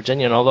University of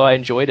Virginia, and although I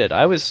enjoyed it,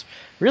 I was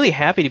really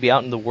happy to be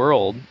out in the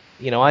world.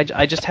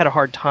 I just had a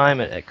hard time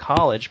at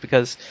college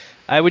because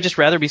I would just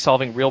rather be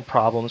solving real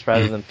problems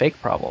rather than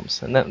fake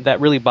problems. And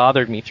that really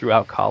bothered me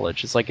throughout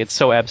college. It's like it's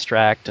so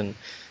abstract and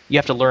you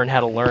have to learn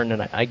how to learn,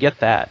 and I get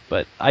that.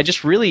 But I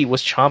just really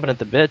was chomping at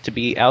the bit to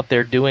be out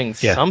there doing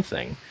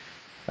something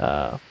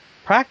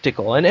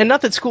practical. And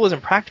not that school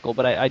isn't practical,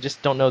 but I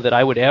just don't know that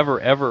I would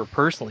ever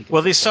personally...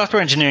 Well, these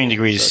software engineering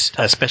degrees,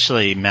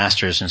 especially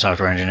masters in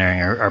software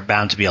engineering, are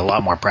bound to be a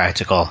lot more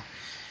practical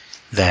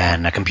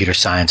than a computer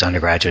science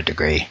undergraduate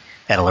degree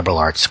at a liberal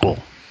arts school.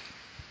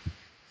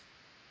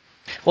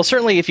 Well,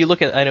 certainly if you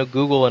look at, I know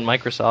Google and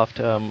Microsoft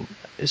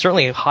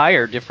certainly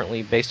hire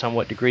differently based on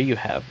what degree you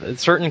have.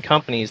 Certain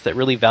companies that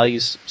really value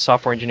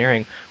software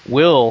engineering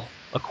will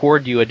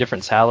accord you a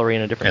different salary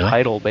and a different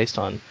title based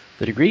on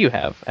the degree you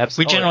have.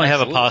 Absolutely. We generally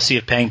have a policy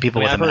of paying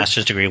people with a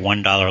master's degree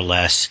 $1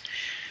 less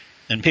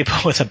than people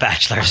with a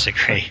bachelor's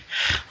degree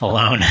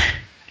alone.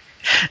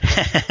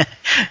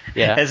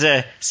 As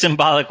a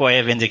symbolic way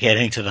of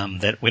indicating to them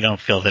that we don't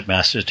feel that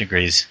master's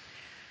degrees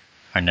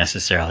are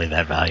necessarily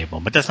that valuable.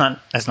 But that's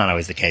not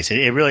always the case.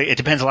 It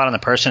depends a lot on the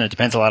person. It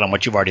depends a lot on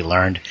what you've already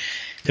learned.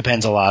 It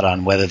depends a lot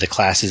on whether the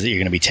classes that you're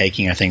going to be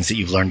taking are things that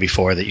you've learned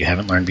before that you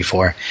haven't learned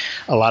before.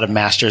 A lot of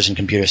masters in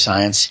computer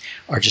science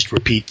are just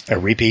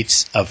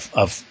repeats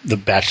of the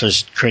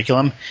bachelor's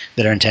curriculum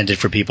that are intended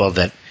for people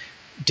that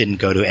didn't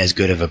go to as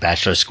good of a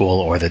bachelor's school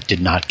or that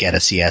did not get a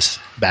CS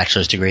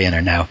bachelor's degree and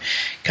are now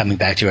coming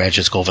back to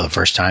graduate school for the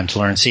first time to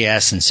learn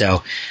CS. And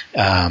so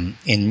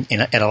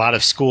at a lot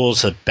of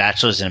schools, the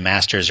bachelor's and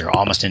masters are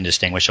almost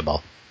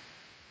indistinguishable,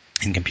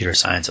 in computer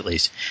science at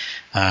least.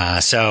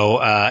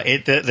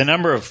 The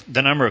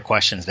number of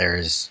questions there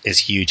is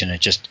huge, and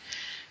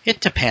it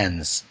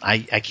depends.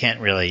 I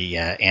can't really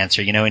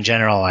answer. In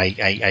general,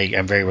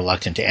 I'm very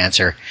reluctant to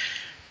answer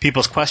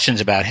people's questions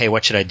about, hey,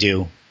 what should I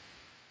do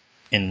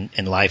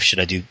in life? Should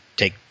I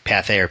take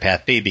path A or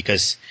path B?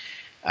 Because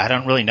I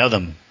don't really know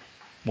them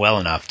well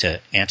enough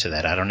to answer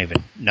that. I don't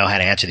even know how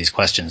to answer these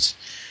questions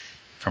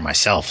for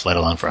myself, let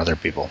alone for other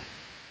people.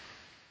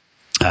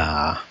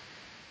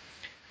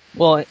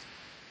 Well,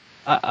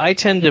 I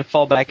tend to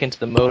fall back into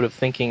the mode of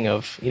thinking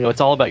of,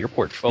 it's all about your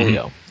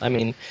portfolio. Mm-hmm. I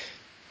mean,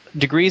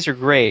 degrees are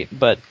great,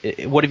 but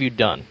what have you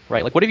done,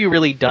 right? Like, what have you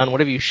really done? What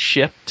have you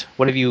shipped?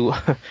 What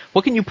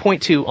can you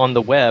point to on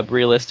the web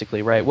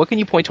realistically, right? What can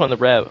you point to on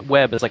the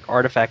web as like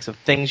artifacts of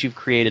things you've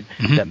created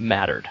that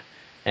mattered?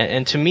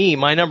 And to me,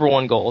 my number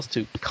one goal is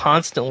to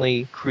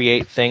constantly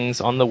create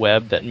things on the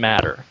web that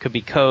matter. Could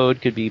be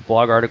code, could be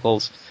blog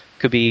articles,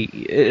 could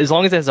be, as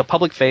long as it has a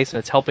public face and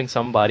it's helping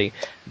somebody,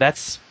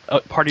 that's a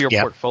part of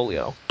your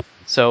portfolio.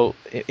 So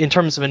in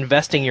terms of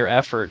investing your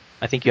effort,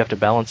 I think you have to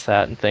balance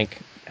that and think,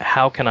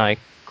 how can I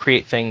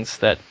create things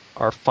that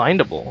are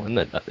findable and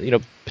that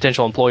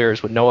potential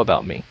employers would know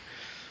about me?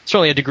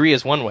 Certainly a degree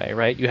is one way,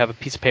 right? You have a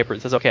piece of paper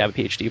that says, okay, I have a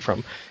PhD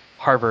from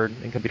Harvard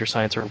in computer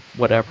science or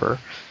whatever.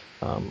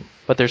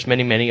 But there's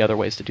many, many other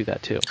ways to do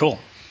that too. Cool.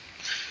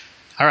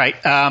 All right.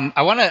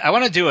 I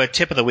want to do a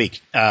tip of the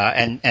week.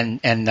 And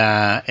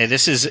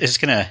this is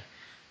going to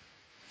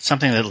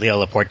something that Leo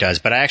Laporte does,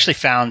 but I actually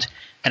found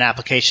an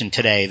application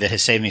today that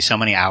has saved me so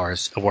many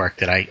hours of work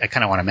that I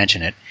kind of want to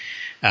mention it.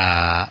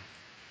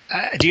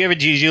 do you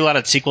do a lot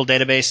of SQL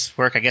database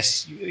work? I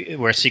guess we're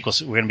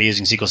going to be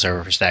using SQL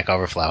Server for Stack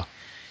Overflow.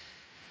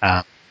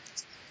 Yes,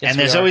 and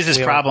there's always this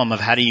problem of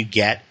how do you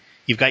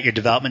you've got your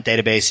development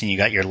database and you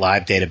got your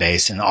live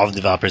database, and all the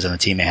developers on the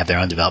team may have their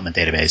own development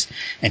database.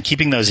 And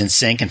keeping those in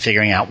sync and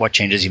figuring out what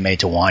changes you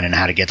made to one and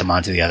how to get them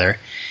onto the other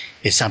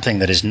is something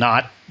that is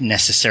not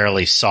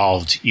necessarily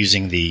solved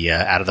using the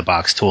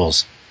out-of-the-box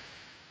tools.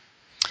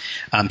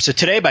 So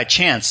today, by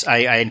chance,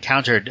 I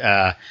encountered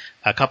a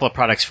couple of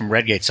products from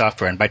Redgate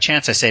Software. And by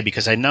chance, I say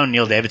because I'd known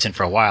Neil Davidson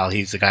for a while.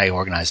 He's the guy who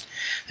organized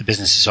the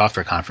Business of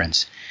Software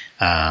conference.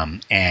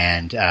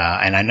 And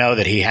I know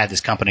that he had this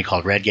company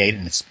called Redgate,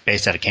 and it's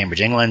based out of Cambridge,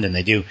 England, and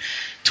they do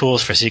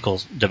tools for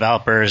SQL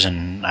developers.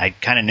 And I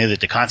kind of knew that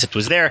the concept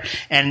was there.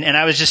 And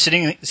I was just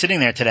sitting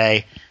there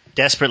today,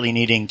 desperately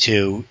needing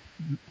to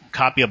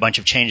copy a bunch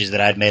of changes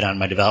that I'd made on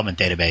my development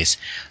database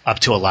up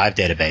to a live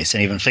database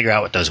and even figure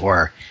out what those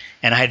were.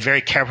 And I had very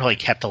carefully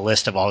kept a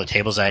list of all the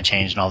tables I had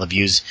changed and all the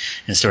views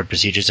and stored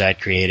procedures I had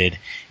created.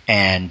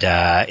 And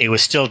it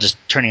was still just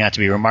turning out to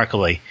be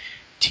remarkably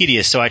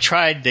tedious. So I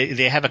tried.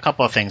 They have a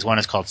couple of things. One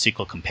is called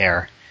SQL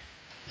Compare.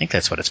 I think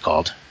that's what it's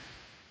called.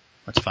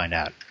 Let's find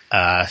out.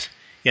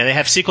 Yeah, they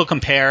have SQL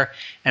Compare,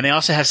 and they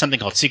also have something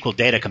called SQL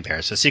Data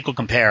Compare. So SQL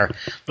Compare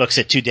looks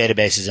at two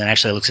databases and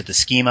actually looks at the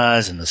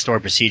schemas and the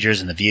stored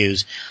procedures and the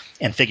views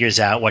and figures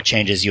out what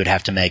changes you would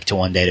have to make to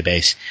one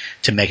database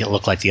to make it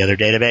look like the other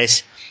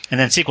database. And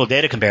then SQL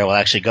Data Compare will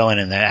actually go in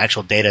and the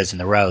actual data is in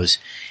the rows,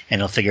 and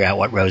it'll figure out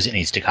what rows it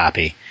needs to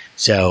copy.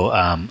 So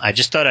I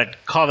just thought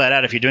I'd call that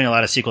out. If you're doing a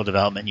lot of SQL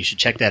development, you should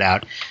check that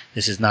out.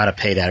 This is not a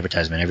paid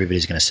advertisement.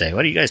 Everybody's going to say,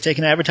 what, are you guys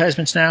taking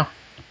advertisements now?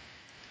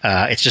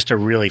 It's just a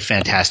really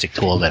fantastic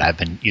tool that I've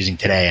been using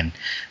today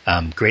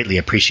and greatly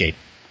appreciate.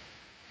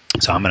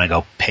 So I'm going to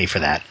go pay for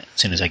that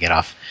as soon as I get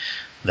off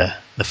the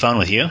phone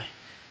with you.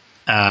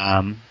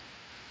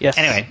 Yes.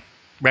 Anyway,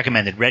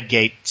 recommended.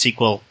 Redgate,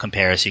 SQL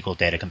Compare, SQL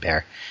Data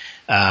Compare.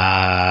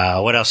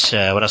 What else do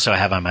I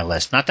have on my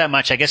list? Not that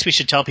much. I guess we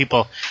should tell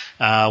people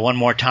one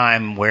more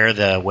time where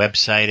the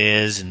website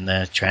is and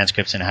the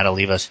transcripts and how to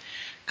leave us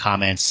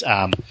comments.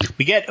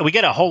 We get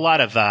a whole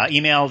lot of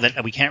email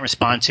that we can't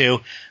respond to.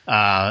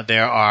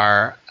 There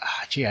are,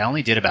 I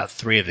only did about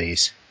 3 of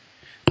these.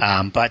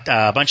 But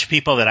a bunch of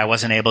people that I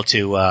wasn't able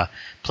to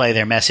play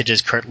their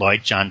messages: Kurt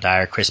Lloyd, John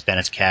Dyer, Chris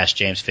Bennett's Cash,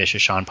 James Fisher,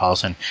 Sean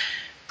Paulson,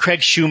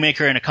 Craig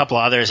Shoemaker, and a couple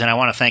others. And I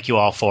want to thank you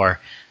all for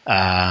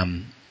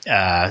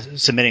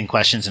submitting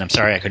questions. And I'm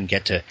sorry I couldn't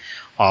get to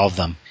all of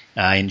them.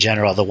 In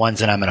general, the ones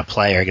that I'm going to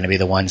play are going to be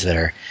the ones that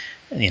are,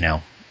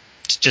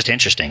 just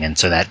interesting, and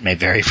so that may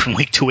vary from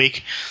week to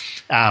week.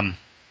 And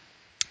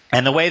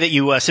the way that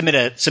you submit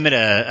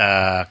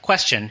a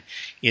question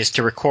is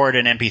to record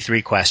an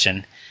MP3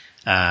 question,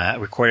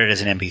 record it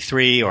as an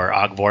MP3 or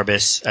OGG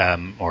Vorbis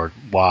or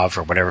WAV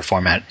or whatever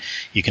format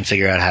you can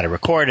figure out how to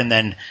record, and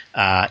then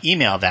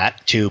email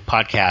that to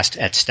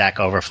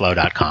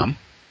podcast@stackoverflow.com.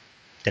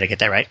 Did I get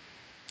that right?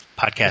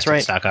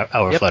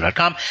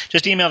 Podcast@stackoverflow.com. Yep.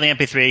 Just email the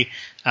MP3,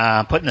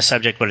 put in the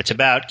subject what it's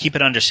about, keep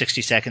it under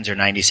 60 seconds or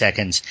 90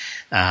 seconds,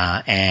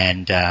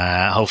 and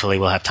hopefully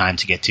we'll have time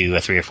to get to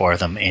 3 or 4 of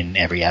them in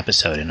every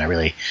episode. And I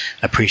really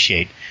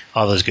appreciate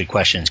all those good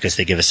questions because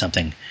they give us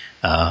something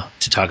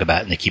to talk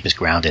about and they keep us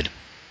grounded.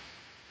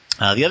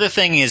 The other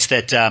thing is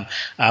that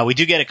we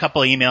do get a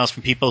couple of emails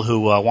from people who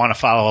want to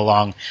follow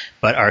along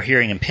but are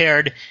hearing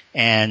impaired.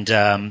 And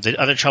the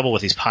other trouble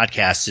with these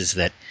podcasts is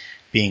that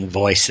being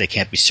voice, they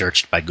can't be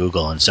searched by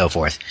Google and so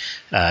forth.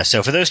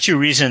 So for those 2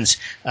 reasons,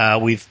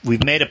 we've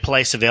made a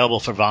place available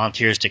for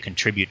volunteers to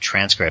contribute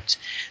transcripts.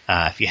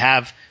 If you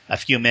have a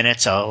few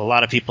minutes, a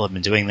lot of people have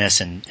been doing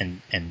this,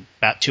 and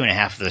about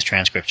 2.5 of those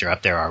transcripts are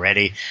up there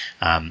already.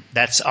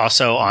 That's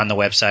also on the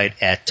website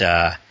at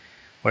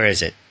where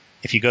is it?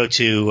 If you go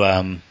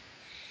to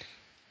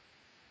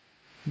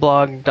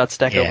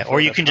blog.stackoverflow.com.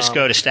 or you can just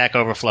go to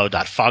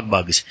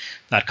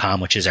stackoverflow.fogbugs.com,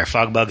 which is our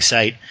Fogbug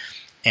site.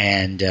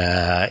 And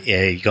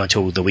you go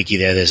into the wiki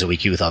there. There's a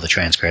wiki with all the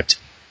transcripts.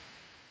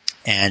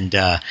 And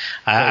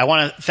I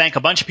want to thank a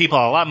bunch of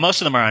people.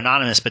 Most of them are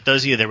anonymous, but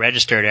those of you that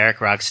registered: Eric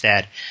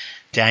Rogstad,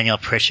 Daniel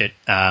Pritchett,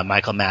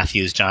 Michael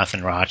Matthews,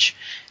 Jonathan Roch,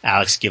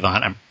 Alex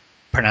Givant. I'm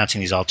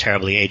pronouncing these all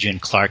terribly. Adrian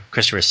Clark,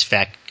 Christopher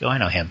Speck. Oh, I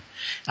know him.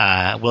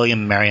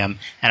 William Merriam.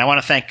 And I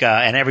want to thank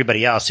and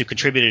everybody else who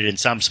contributed in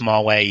some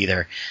small way.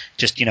 Either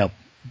just you can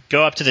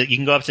go up to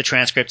the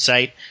transcript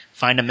site,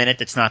 find a minute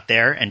that's not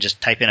there, and just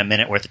type in a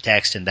minute worth of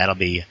text, and that'll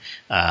be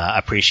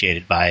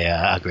appreciated by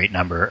a great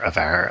number of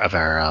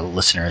our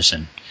listeners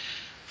and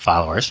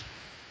followers.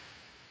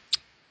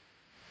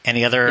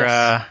 Any other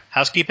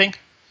housekeeping?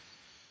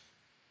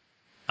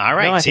 All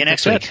right. No, see you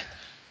next week.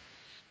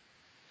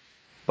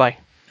 Bye.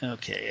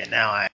 Okay, and now